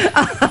name.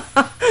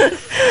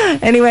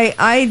 Anyway,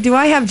 do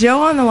I have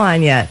Joe on the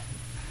line yet?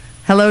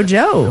 Hello,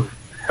 Joe.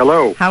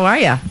 Hello. How are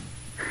you?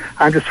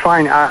 I'm just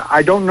fine.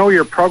 I don't know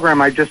your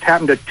program. I just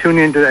happened to tune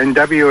into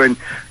NW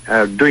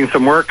and doing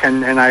some work,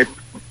 and I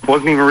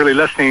wasn't even really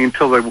listening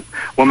until the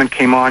woman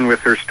came on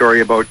with her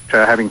story about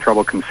having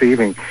trouble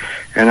conceiving.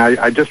 And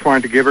I just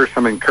wanted to give her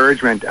some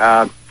encouragement.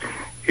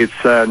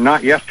 It's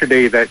not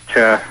yesterday that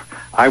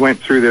I went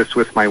through this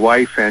with my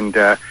wife, and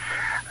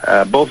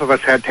both of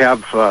us had to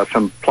have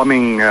some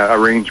plumbing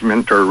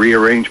arrangement or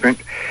rearrangement.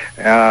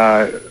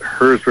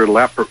 Hers were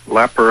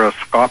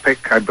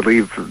laparoscopic, I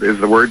believe is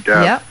the word.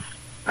 Yep.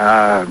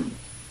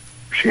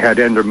 She had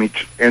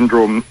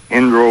endometriosis.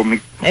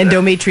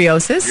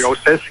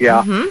 Endometriosis,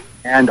 yeah. Mm-hmm.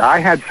 And I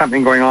had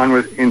something going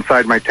on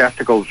inside my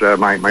testicles.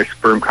 My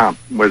sperm count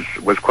was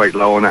quite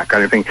low and that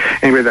kind of thing.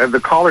 Anyway, the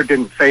caller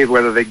didn't say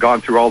whether they'd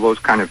gone through all those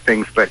kind of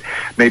things, but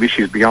maybe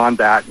she's beyond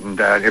that. And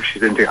if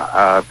she's into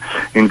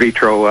in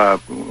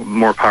vitro,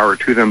 more power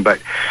to them.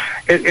 But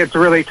it's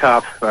really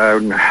tough.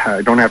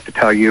 I don't have to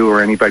tell you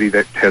or anybody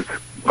that has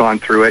gone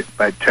through it,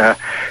 but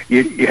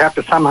you have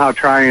to somehow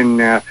try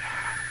and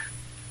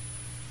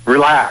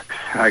relax,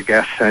 I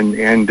guess, and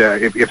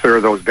if there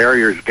are those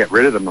barriers, get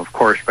rid of them, of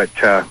course. But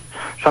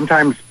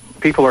sometimes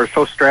people are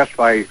so stressed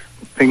by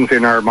things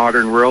in our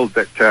modern world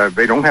that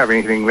they don't have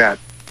anything that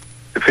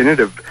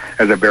definitive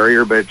as a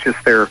barrier, but it's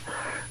just their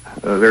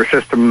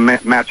system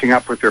matching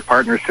up with their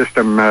partner's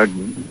system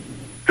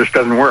just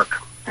doesn't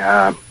work.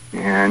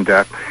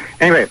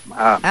 Anyway.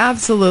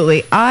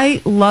 Absolutely.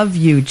 I love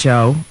you,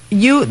 Joe.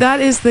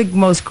 That is the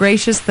most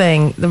gracious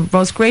thing, the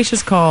most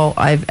gracious call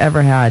I've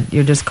ever had.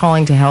 You're just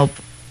calling to help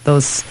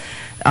those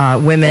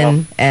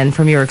women, and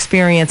from your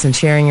experience and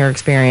sharing your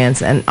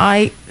experience, and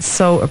I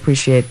so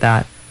appreciate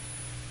that.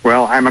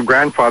 Well, I'm a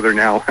grandfather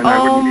now, and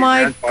I wouldn't be a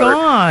grandfather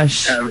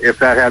gosh! If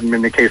that hadn't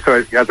been the case.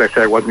 So, as I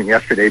said, it wasn't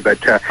yesterday, but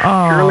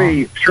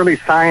surely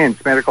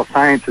science, medical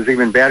science, is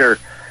even better.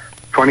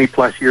 20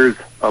 plus years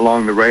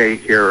along the way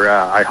here,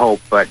 I hope.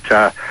 But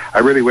I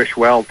really wish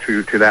well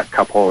to that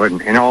couple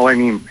and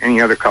any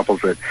other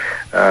couples that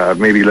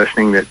may be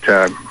listening that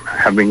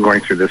have been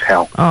going through this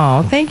hell.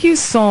 Oh, thank you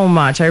so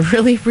much. I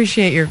really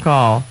appreciate your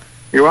call.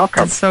 You're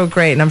welcome. That's so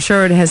great, and I'm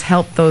sure it has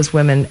helped those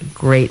women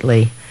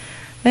greatly.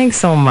 Thanks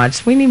so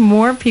much. We need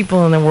more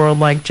people in the world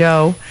like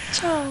Joe.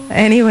 Joe.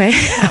 Anyway.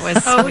 That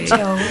was sweet.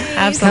 Joe.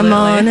 Absolutely. Come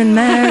on and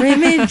marry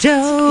me,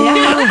 Joe.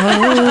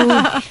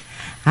 Yeah.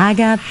 I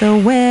got the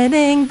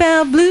wedding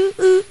bell blue.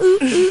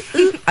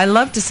 I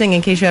love to sing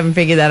in case you haven't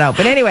figured that out.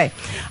 But anyway,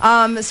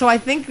 so I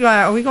think,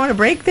 are we going to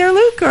break there,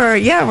 Luke? Or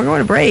yeah, we're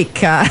going to break.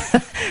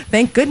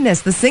 Thank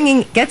goodness the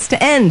singing gets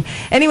to end.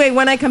 Anyway,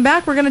 when I come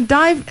back, we're going to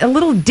dive a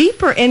little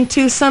deeper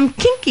into some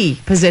kinky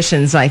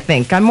positions, I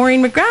think. I'm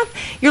Maureen McGrath.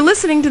 You're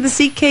listening to the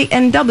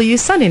CKNW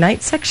Sunday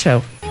Night Sex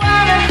Show.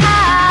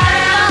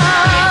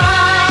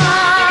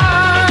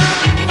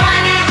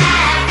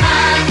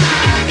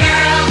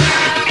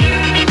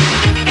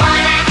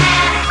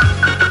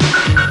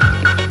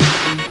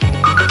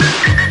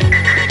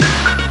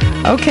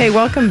 Okay,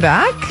 welcome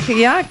back.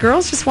 Yeah,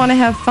 girls just want to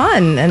have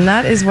fun, and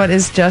that is what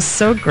is just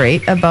so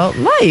great about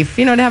life.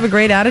 You know, to have a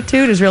great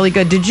attitude is really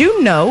good. Did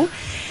you know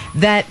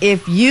that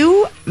if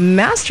you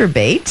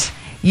masturbate,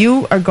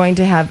 you are going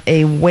to have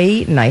a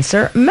way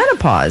nicer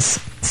menopause?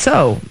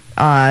 So,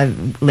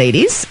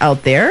 ladies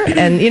out there,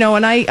 and you know,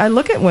 and I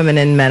look at women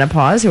in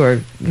menopause who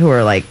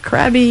are like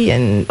crabby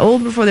and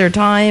old before their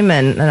time,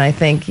 and I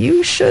think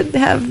you should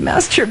have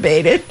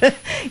masturbated.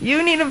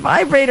 You need a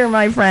vibrator,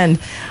 my friend.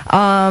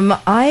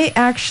 I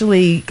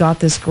actually got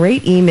this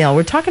great email.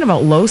 We're talking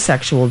about low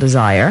sexual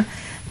desire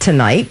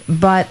tonight,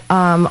 but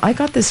I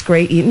got this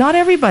great not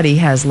everybody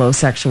has low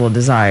sexual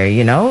desire,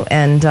 you know,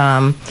 and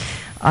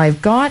I've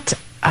got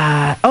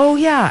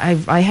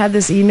I had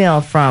this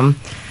email from,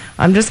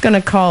 I'm just going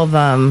to call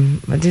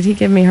them, did he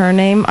give me her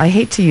name? I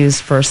hate to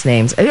use first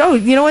names. Oh,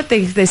 you know what?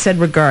 They said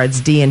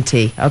regards,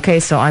 D&T. Okay,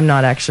 so I'm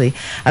not actually,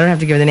 I don't have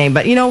to give the name.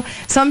 But, you know,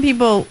 some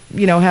people,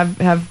 you know,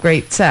 have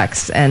great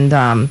sex, and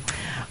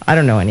I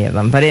don't know any of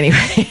them. But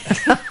anyway,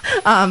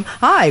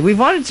 hi, we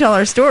wanted to tell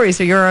our story,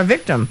 so you're a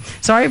victim.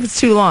 Sorry if it's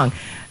too long.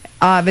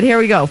 But here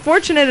we go.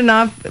 Fortunate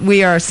enough,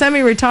 we are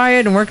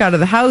semi-retired and work out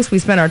of the house. We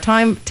spend our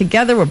time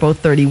together. We're both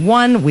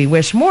 31. We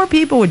wish more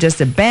people would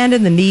just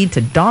abandon the need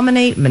to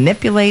dominate,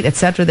 manipulate,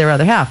 etc. their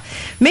other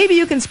half. Maybe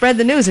you can spread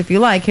the news if you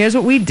like. Here's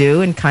what we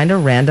do in kind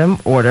of random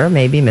order.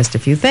 Maybe missed a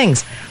few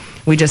things.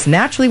 We just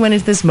naturally went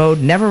into this mode,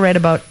 never read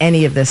about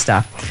any of this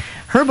stuff.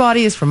 Her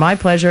body is for my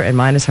pleasure and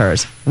mine is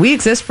hers. We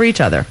exist for each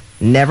other.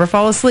 Never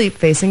fall asleep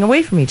facing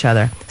away from each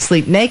other.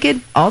 Sleep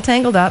naked, all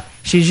tangled up.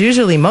 She's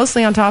usually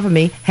mostly on top of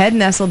me, head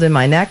nestled in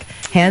my neck,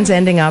 hands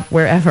ending up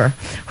wherever.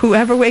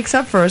 Whoever wakes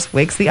up first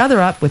wakes the other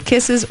up with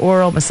kisses,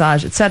 oral,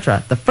 massage,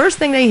 etc. The first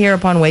thing they hear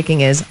upon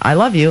waking is, I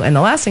love you, and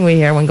the last thing we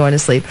hear when going to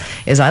sleep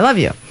is, I love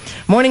you.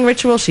 Morning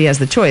ritual, she has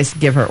the choice.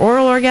 Give her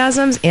oral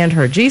orgasms and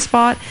her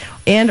G-spot,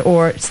 and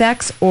or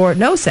sex or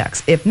no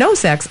sex. If no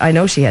sex, I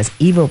know she has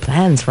evil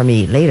plans for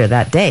me later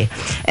that day.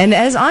 And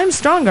as I'm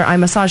stronger, I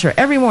massage her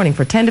every morning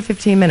for 10 to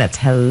 15 minutes.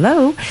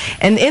 Hello.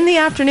 And in the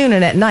afternoon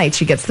and at night,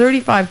 she gets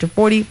 35 to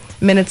 40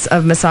 minutes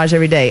of massage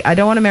every day. I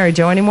don't want to marry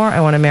Joe anymore.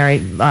 I want to marry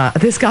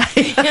this guy,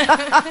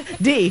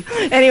 D.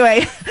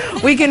 Anyway,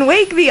 we can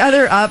wake the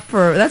other up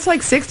for, that's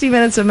like 60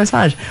 minutes of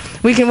massage.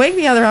 We can wake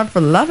the other up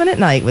for loving at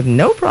night with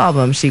no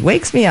problem. She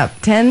wakes me up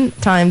 10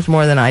 times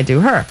more than I do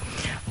her.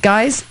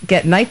 Guys,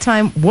 get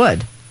nighttime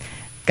wood.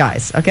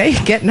 Guys, okay?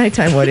 Get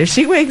nighttime wood. If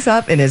she wakes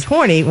up and is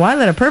horny, why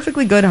let a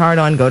perfectly good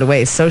hard-on go to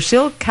waste? So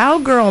she'll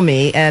cowgirl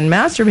me and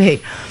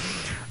masturbate.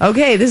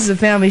 Okay, this is a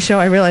family show.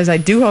 I realize I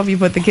do hope you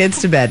put the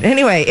kids to bed.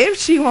 Anyway, if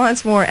she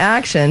wants more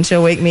action,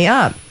 she'll wake me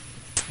up.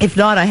 If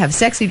not, I have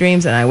sexy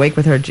dreams and I wake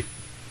with her...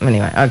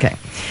 Anyway, okay.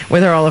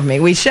 With her all over me.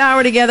 We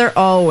shower together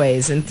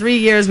always. In 3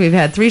 years, we've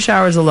had 3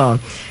 showers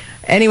alone.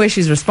 Anyway,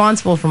 she's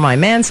responsible for my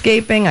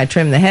manscaping. I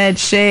trim the head,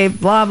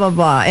 shave, blah, blah,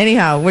 blah.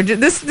 Anyhow,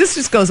 this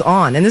just goes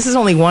on. And this is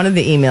only one of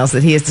the emails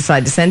that he has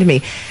decided to send to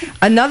me.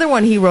 Another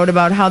one he wrote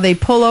about how they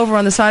pull over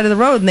on the side of the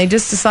road and they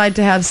just decide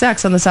to have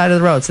sex on the side of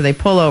the road. So they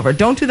pull over.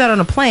 Don't do that on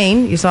a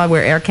plane. You saw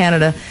where Air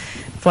Canada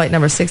flight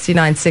number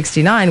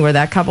 6969, where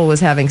that couple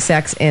was having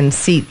sex in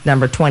seat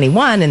number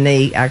 21, and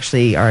they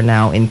actually are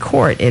now in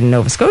court in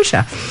Nova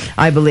Scotia,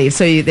 I believe.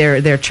 So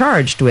they're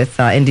charged with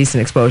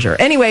indecent exposure.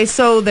 Anyway,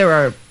 so there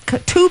are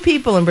 2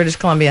 people in British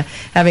Columbia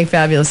having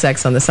fabulous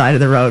sex on the side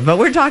of the road. But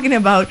we're talking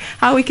about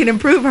how we can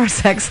improve our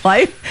sex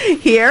life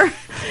here.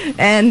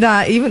 And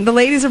even the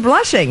ladies are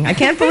blushing. I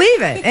can't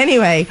believe it.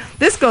 Anyway,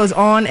 this goes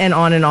on and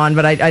on and on,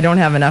 but I don't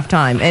have enough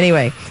time.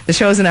 Anyway, the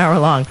show's an hour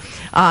long.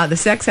 The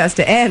sex has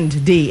to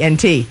end, D and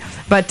T.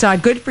 But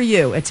good for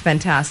you. It's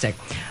fantastic.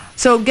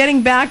 So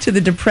getting back to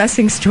the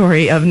depressing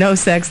story of no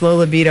sex, low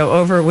libido,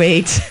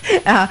 overweight,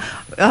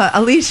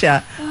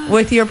 Alicia,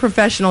 with your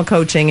professional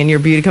coaching and your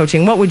beauty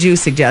coaching, what would you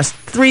suggest?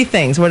 3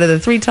 things. What are the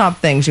 3 top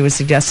things you would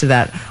suggest to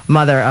that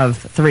mother of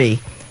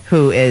 3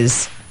 who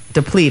is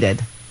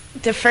depleted?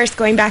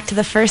 Going back to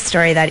the first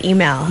story, that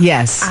email.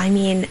 Yes. I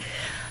mean,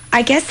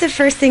 I guess the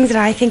first things that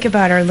I think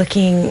about are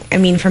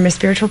from a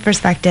spiritual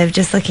perspective,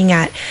 just looking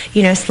at,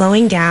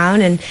 slowing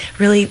down and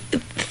really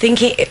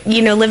thinking,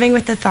 living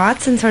with the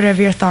thoughts, and sort of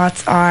your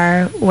thoughts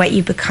are what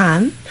you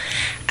become.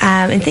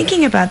 And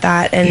thinking about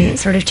that and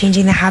sort of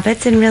changing the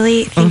habits and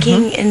really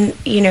thinking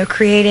and,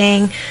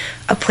 creating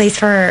a place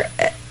for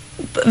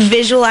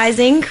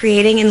visualizing,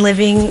 creating, and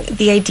living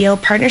the ideal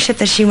partnership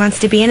that she wants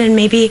to be in, and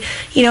maybe,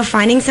 you know,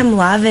 finding some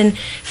love and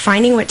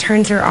finding what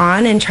turns her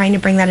on and trying to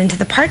bring that into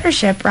the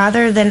partnership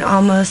rather than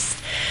almost,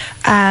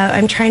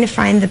 I'm trying to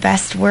find the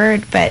best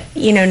word, but,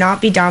 you know,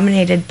 not be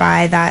dominated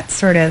by that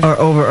sort of...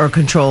 Or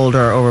controlled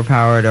or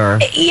overpowered or...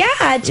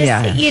 Yeah,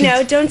 just, you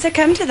know, don't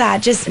succumb to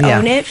that. Just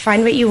own it,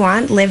 find what you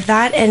want, live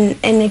that, and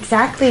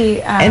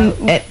exactly...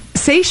 and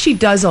say she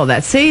does all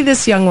that. Say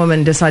this young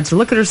woman decides to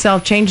look at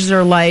herself, changes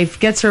her life,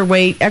 gets her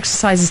weight,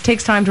 exercises,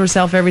 takes time to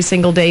herself every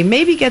single day,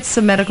 maybe gets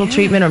some medical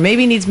treatment or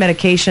maybe needs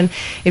medication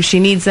if she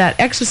needs that,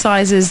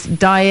 exercises,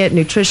 diet,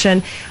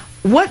 nutrition.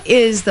 What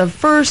is the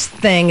first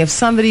thing if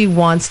somebody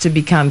wants to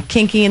become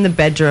kinky in the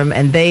bedroom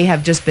and they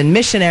have just been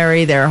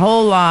missionary their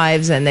whole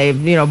lives and they've,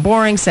 you know,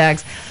 boring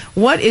sex?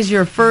 What is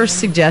your first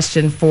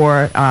suggestion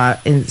for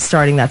in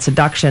starting that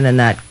seduction and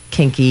that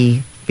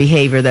kinky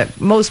behavior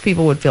that most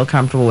people would feel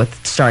comfortable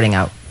with starting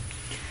out?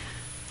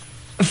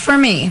 For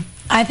me,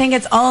 I think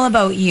it's all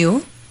about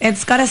you.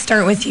 It's got to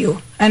start with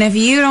you. And if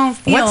you don't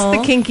feel... What's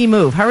the kinky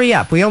move? Hurry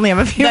up. We only have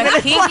a few minutes.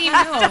 The kinky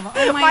move.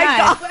 Oh my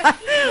God.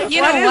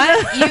 You know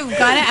what? You've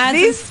got to add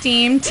some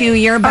steam to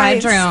your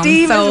bedroom. Right,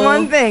 steam is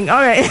one thing.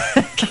 All right.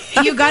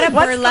 You got to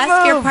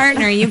burlesque your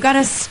partner. You got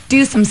to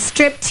do some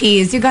strip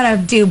tease. You got to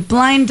do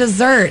blind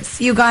desserts.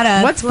 You got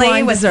to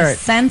play with the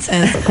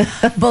senses.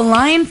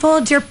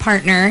 Blindfold your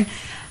partner.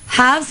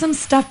 Have some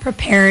stuff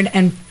prepared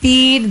and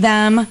feed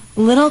them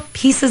little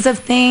pieces of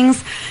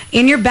things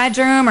in your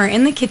bedroom or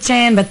in the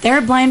kitchen, but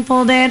they're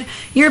blindfolded.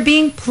 You're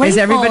being playful. Is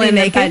everybody in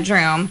naked? The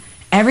bedroom.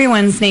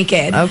 Everyone's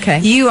naked. Okay.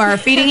 You are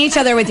feeding each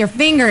other with your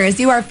fingers.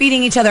 You are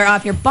feeding each other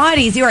off your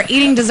bodies. You are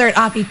eating dessert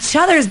off each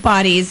other's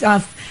bodies.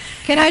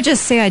 Can I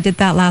just say I did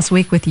that last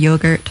week with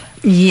yogurt?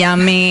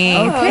 Yummy.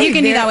 Okay, you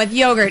can do that with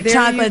yogurt,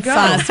 chocolate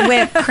sauce,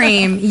 whipped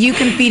cream. You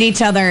can feed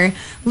each other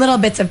little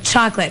bits of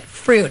chocolate,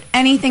 fruit,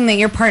 anything that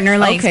your partner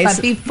likes, but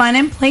be fun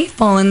and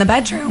playful in the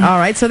bedroom. All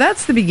right, so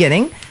that's the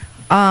beginning.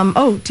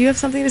 Do you have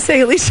something to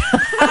say, Alicia?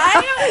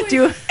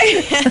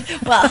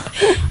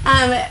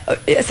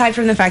 Aside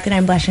from the fact that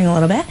I'm blushing a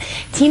little bit,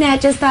 Tina,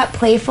 just that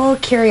playful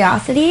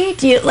curiosity,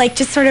 do you like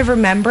just sort of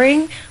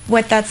remembering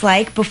what that's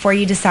like before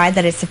you decide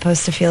that it's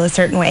supposed to feel a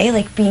certain way,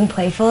 like being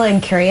playful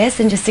and curious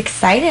and just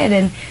excited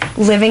and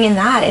living in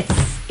that?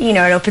 It's, you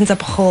know, it opens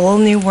up a whole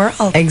new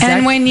world. Exactly.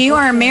 And when you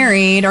are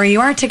married or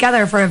you are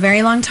together for a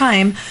very long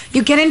time,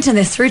 you get into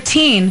this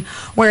routine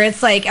where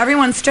it's like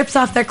everyone strips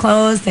off their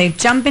clothes, they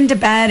jump into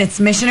bed, it's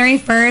missionary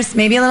first,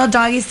 maybe a little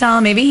doggy style,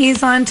 maybe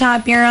he's on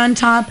top, you're on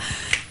top,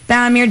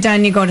 bam, you're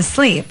done, you go to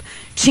sleep.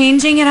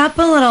 Changing it up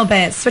a little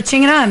bit,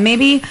 switching it up,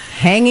 maybe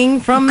hanging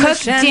from cook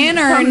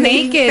dinner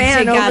naked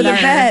together. Over the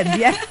bed.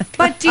 Yeah.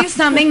 But do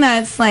something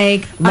that's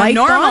like a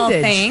normal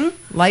thing.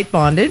 Light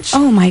bondage.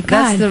 Oh my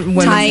God.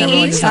 Tie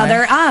each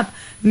other up.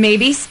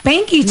 Maybe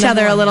spank each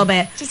other a little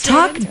bit.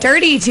 Talk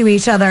dirty to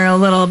each other a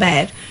little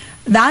bit.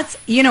 That's,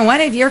 you know what,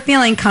 if you're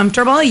feeling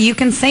comfortable, you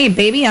can say,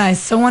 baby, I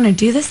so want to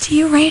do this to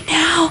you right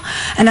now,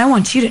 and I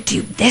want you to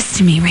do this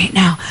to me right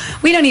now.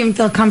 We don't even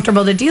feel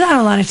comfortable to do that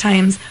a lot of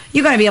times.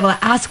 You got to be able to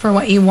ask for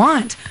what you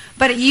want,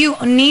 but you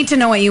need to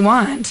know what you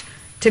want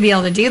to be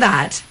able to do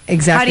that.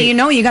 Exactly. How do you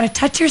know? You got to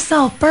touch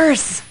yourself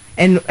first.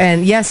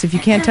 And yes, if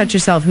you can't touch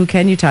yourself, who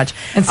can you touch?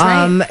 That's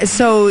right.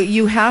 So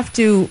you have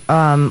to.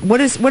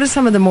 What are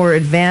some of the more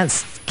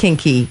advanced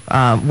kinky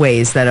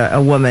ways that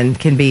a woman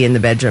can be in the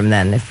bedroom?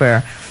 Then, if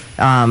we're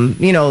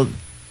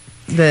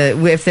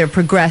if they're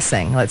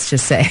progressing, let's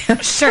just say.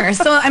 Sure.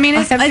 So, I mean,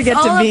 it's all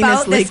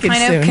about this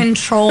kind of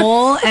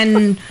control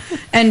and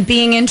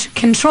being in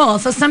control.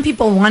 So some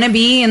people want to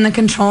be in the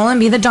control and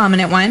be the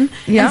dominant one.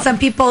 Yeah. And some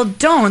people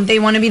don't. They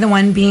want to be the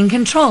one being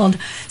controlled.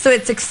 So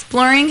it's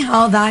exploring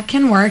how that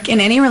can work in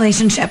any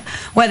relationship,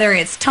 whether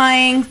it's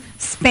tying,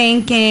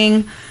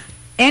 spanking,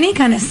 any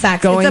kind of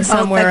sex. Going it's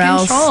about somewhere the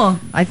else. Control.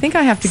 I think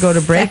I have to go to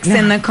break. Sex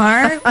in the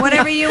car,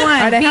 whatever you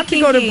want. Right, I have to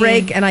go to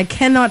break, and I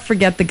cannot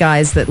forget the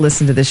guys that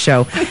listen to this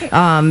show so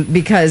I'm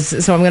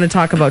going to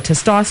talk about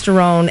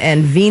testosterone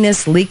and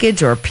venous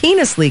leakage or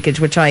penis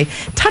leakage, which I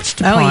touched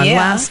upon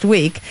last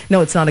week.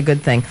 No, it's not a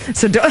good thing.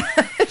 So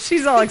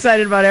she's all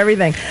excited about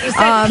everything. You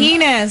said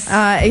penis.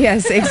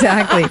 Yes,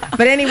 exactly.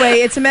 But anyway,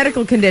 it's a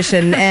medical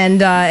condition,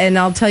 and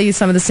I'll tell you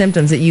some of the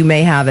symptoms that you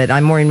may have it.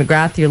 I'm Maureen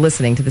McGrath. You're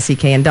listening to the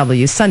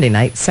CKNW Sunday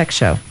Night Sex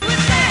Show.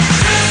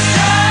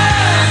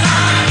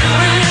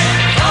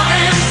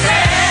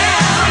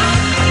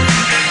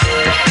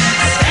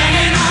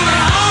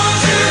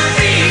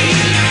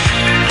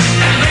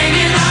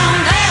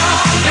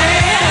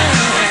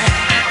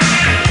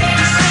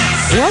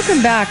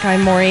 Welcome back.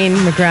 I'm Maureen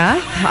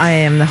McGrath. I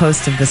am the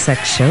host of the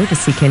Sex Show, the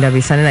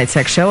CKNW Sunday Night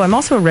Sex Show. I'm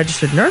also a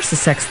registered nurse, a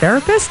sex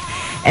therapist,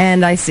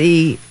 and I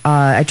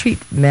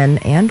treat men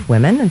and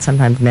women, and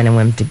sometimes men and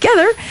women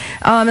together.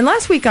 And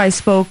last week I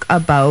spoke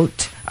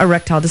about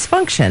erectile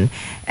dysfunction.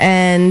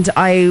 And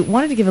I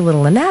wanted to give a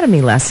little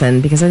anatomy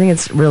lesson because I think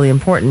it's really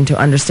important to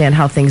understand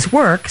how things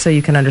work so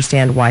you can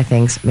understand why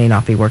things may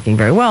not be working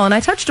very well. And I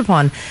touched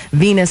upon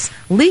venous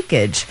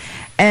leakage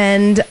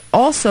and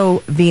also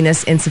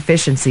venous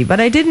insufficiency, but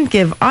I didn't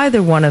give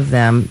either one of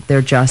them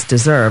their just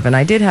deserve. And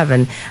I did have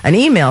an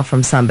email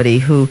from somebody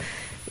who,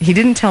 he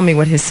didn't tell me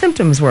what his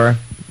symptoms were,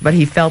 but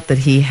he felt that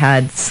he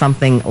had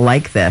something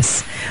like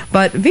this.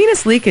 But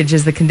venous leakage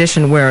is the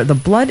condition where the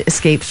blood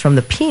escapes from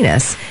the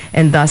penis,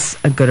 and thus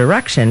a good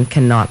erection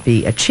cannot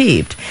be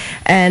achieved.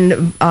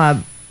 And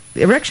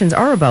erections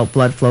are about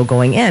blood flow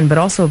going in, but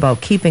also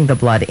about keeping the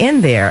blood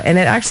in there, and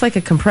it acts like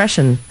a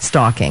compression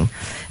stocking,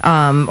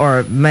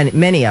 or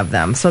many of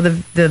them. So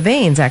the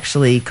veins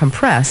actually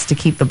compress to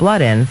keep the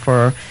blood in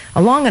for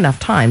a long enough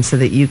time so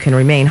that you can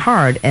remain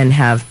hard and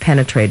have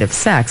penetrative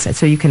sex, and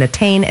so you can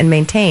attain and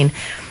maintain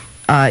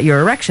your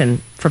erection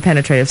for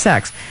penetrative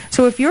sex.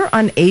 So if you're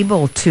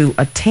unable to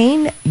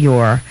attain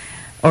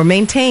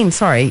maintain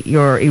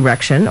your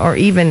erection, or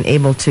even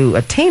able to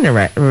attain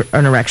an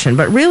erection,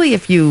 but really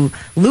if you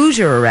lose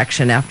your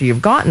erection after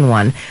you've gotten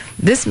one,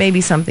 this may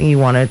be something you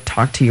want to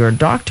talk to your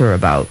doctor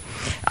about.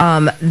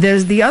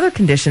 There's the other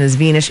condition is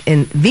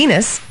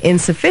venous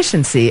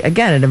insufficiency.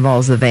 Again, it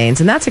involves the veins,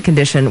 and that's a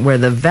condition where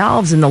the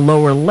valves in the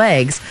lower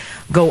legs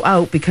go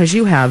out because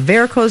you have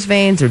varicose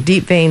veins or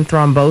deep vein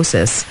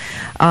thrombosis.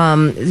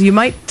 You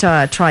might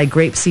try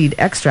grapeseed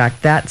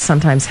extract. That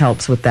sometimes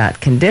helps with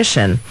that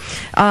condition.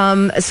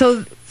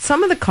 So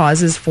some of the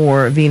causes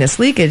for venous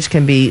leakage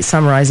can be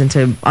summarized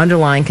into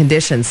underlying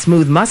conditions: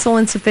 smooth muscle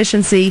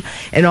insufficiency,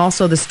 and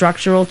also the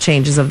structural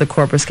changes of the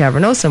corpus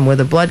cavernosum, where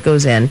the blood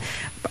goes in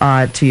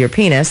to your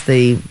penis,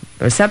 the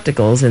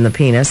receptacles in the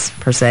penis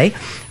per se,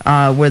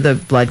 where the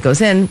blood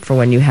goes in for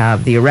when you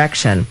have the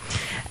erection.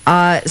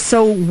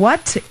 So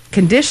what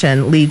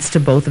condition leads to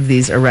both of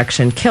these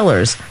erection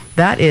killers?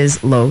 That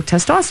is low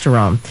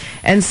testosterone.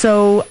 And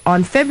so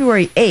on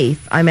February 8th,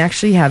 I'm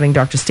actually having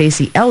Dr.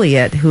 Stacey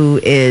Elliott, who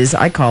is,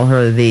 I call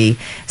her the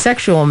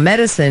sexual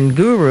medicine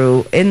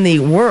guru in the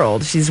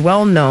world. She's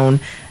well known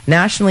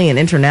nationally and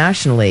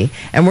internationally.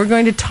 And we're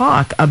going to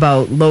talk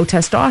about low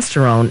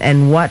testosterone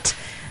and what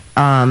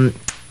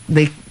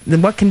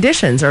what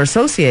conditions are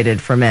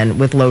associated for men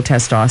with low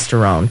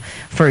testosterone.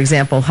 For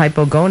example,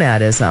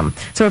 hypogonadism.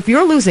 So if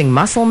you're losing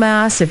muscle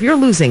mass, if you're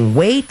losing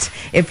weight,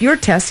 if your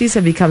testes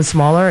have become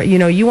smaller,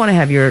 you want to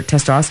have your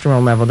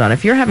testosterone level done.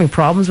 If you're having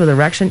problems with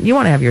erection, you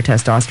want to have your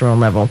testosterone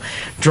level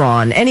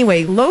drawn.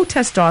 Anyway, low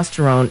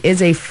testosterone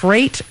is a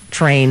freight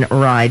train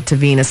ride to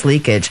venous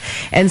leakage.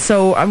 And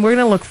so we're going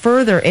to look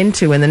further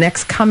into in the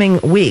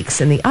upcoming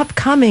weeks,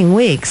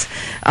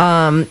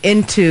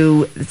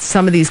 into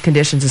some of these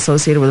conditions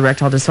associated with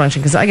erectile dysfunction,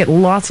 because I get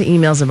lots of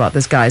emails about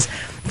this, guys,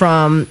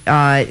 from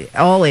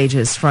all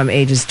ages, from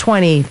ages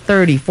 20,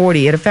 30,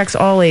 40. It affects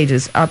all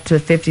ages up to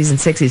 50s and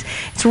 60s.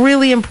 It's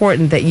really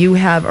important that you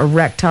have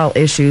erectile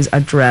issues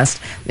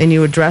addressed and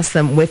you address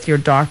them with your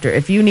doctor.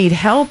 If you need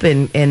help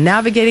in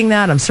navigating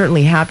that, I'm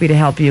certainly happy to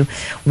help you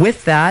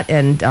with that.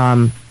 And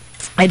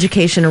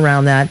education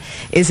around that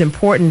is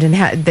important, and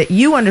that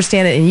you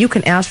understand it and you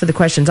can ask for the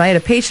questions. I had a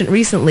patient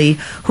recently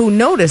who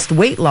noticed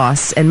weight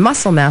loss and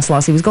muscle mass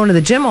loss. He was going to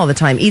the gym all the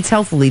time, eats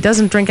healthily,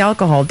 doesn't drink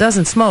alcohol,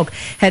 doesn't smoke,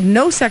 had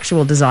no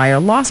sexual desire,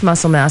 lost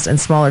muscle mass and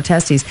smaller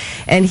testes,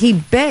 and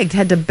he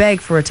had to beg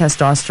for a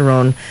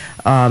testosterone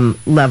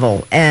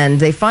level,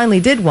 and they finally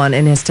did one,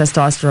 and his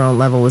testosterone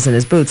level was in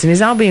his boots, and he's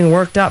now being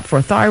worked up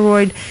for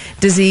thyroid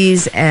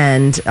disease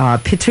and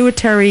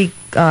pituitary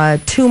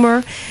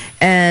tumor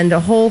and a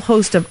whole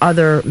host of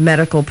other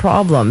medical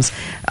problems.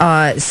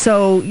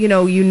 So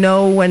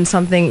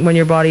when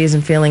your body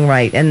isn't feeling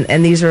right,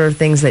 and these are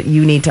things that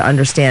you need to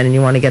understand, and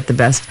you want to get the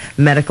best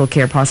medical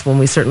care possible,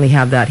 and we certainly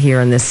have that here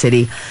in this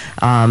city,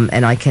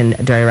 and I can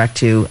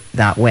direct you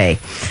that way.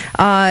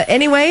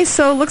 Anyway,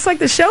 so looks like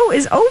the show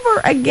is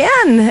over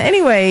again.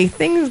 Anyway,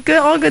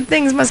 all good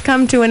things must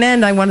come to an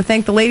end. I want to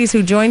thank the ladies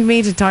who joined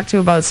me to talk to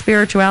about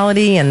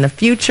spirituality and the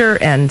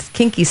future and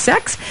kinky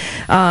sex.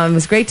 It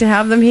was great to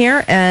have them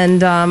here, and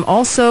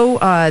also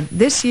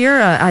this year,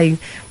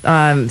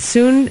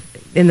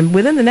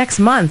 within the next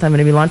month, I'm going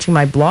to be launching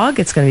my blog.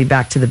 It's going to be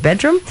Back to the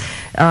Bedroom.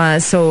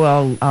 So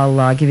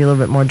I'll give you a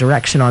little bit more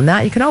direction on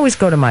that. You can always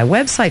go to my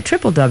website,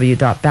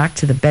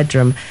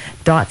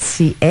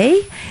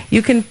 www.backtothebedroom.ca.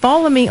 You can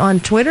follow me on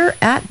Twitter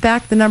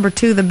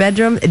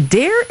 @back2thebedroom.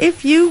 Dare,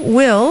 if you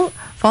will,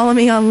 follow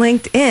me on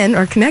LinkedIn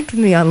or connect with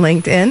me on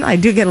LinkedIn. I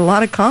do get a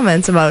lot of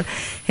comments about,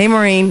 hey,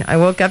 Maureen, I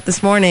woke up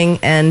this morning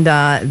and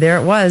there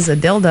it was, a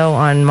dildo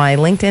on my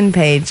LinkedIn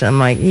page. I'm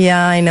like,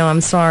 yeah, I know,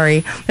 I'm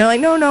sorry. They're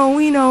like, no,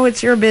 we know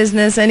it's your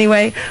business.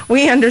 Anyway,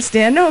 we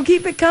understand. No,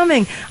 keep it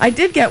coming. I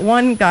did get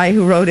one guy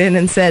who wrote in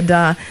and said,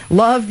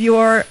 love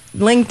your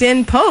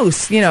LinkedIn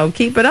posts,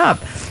 keep it up.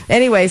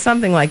 Anyway,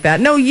 something like that.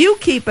 No, you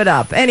keep it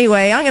up.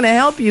 Anyway, I'm going to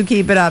help you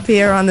keep it up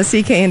here on the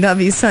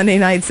CKNW Sunday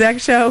Night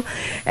Sex Show.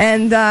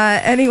 And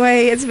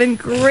anyway, it's been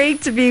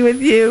great to be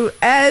with you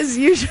as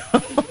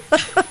usual.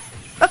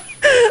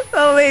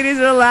 The the ladies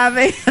are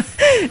laughing.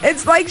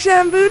 It's like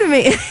shampoo to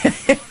me.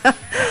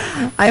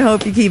 I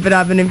hope you keep it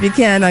up, and if you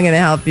can, I'm going to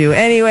help you.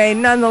 Anyway,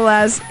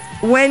 nonetheless,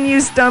 when you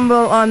stumble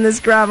on this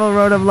gravel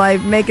road of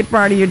life, make it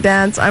part of your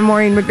dance. I'm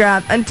Maureen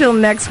McGrath. Until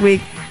next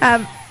week,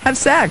 have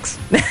sex.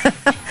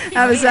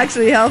 Have a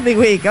sexually healthy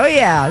week. Oh,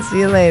 yeah. See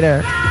you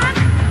later.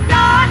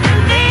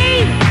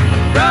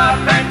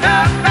 Rough and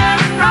tough.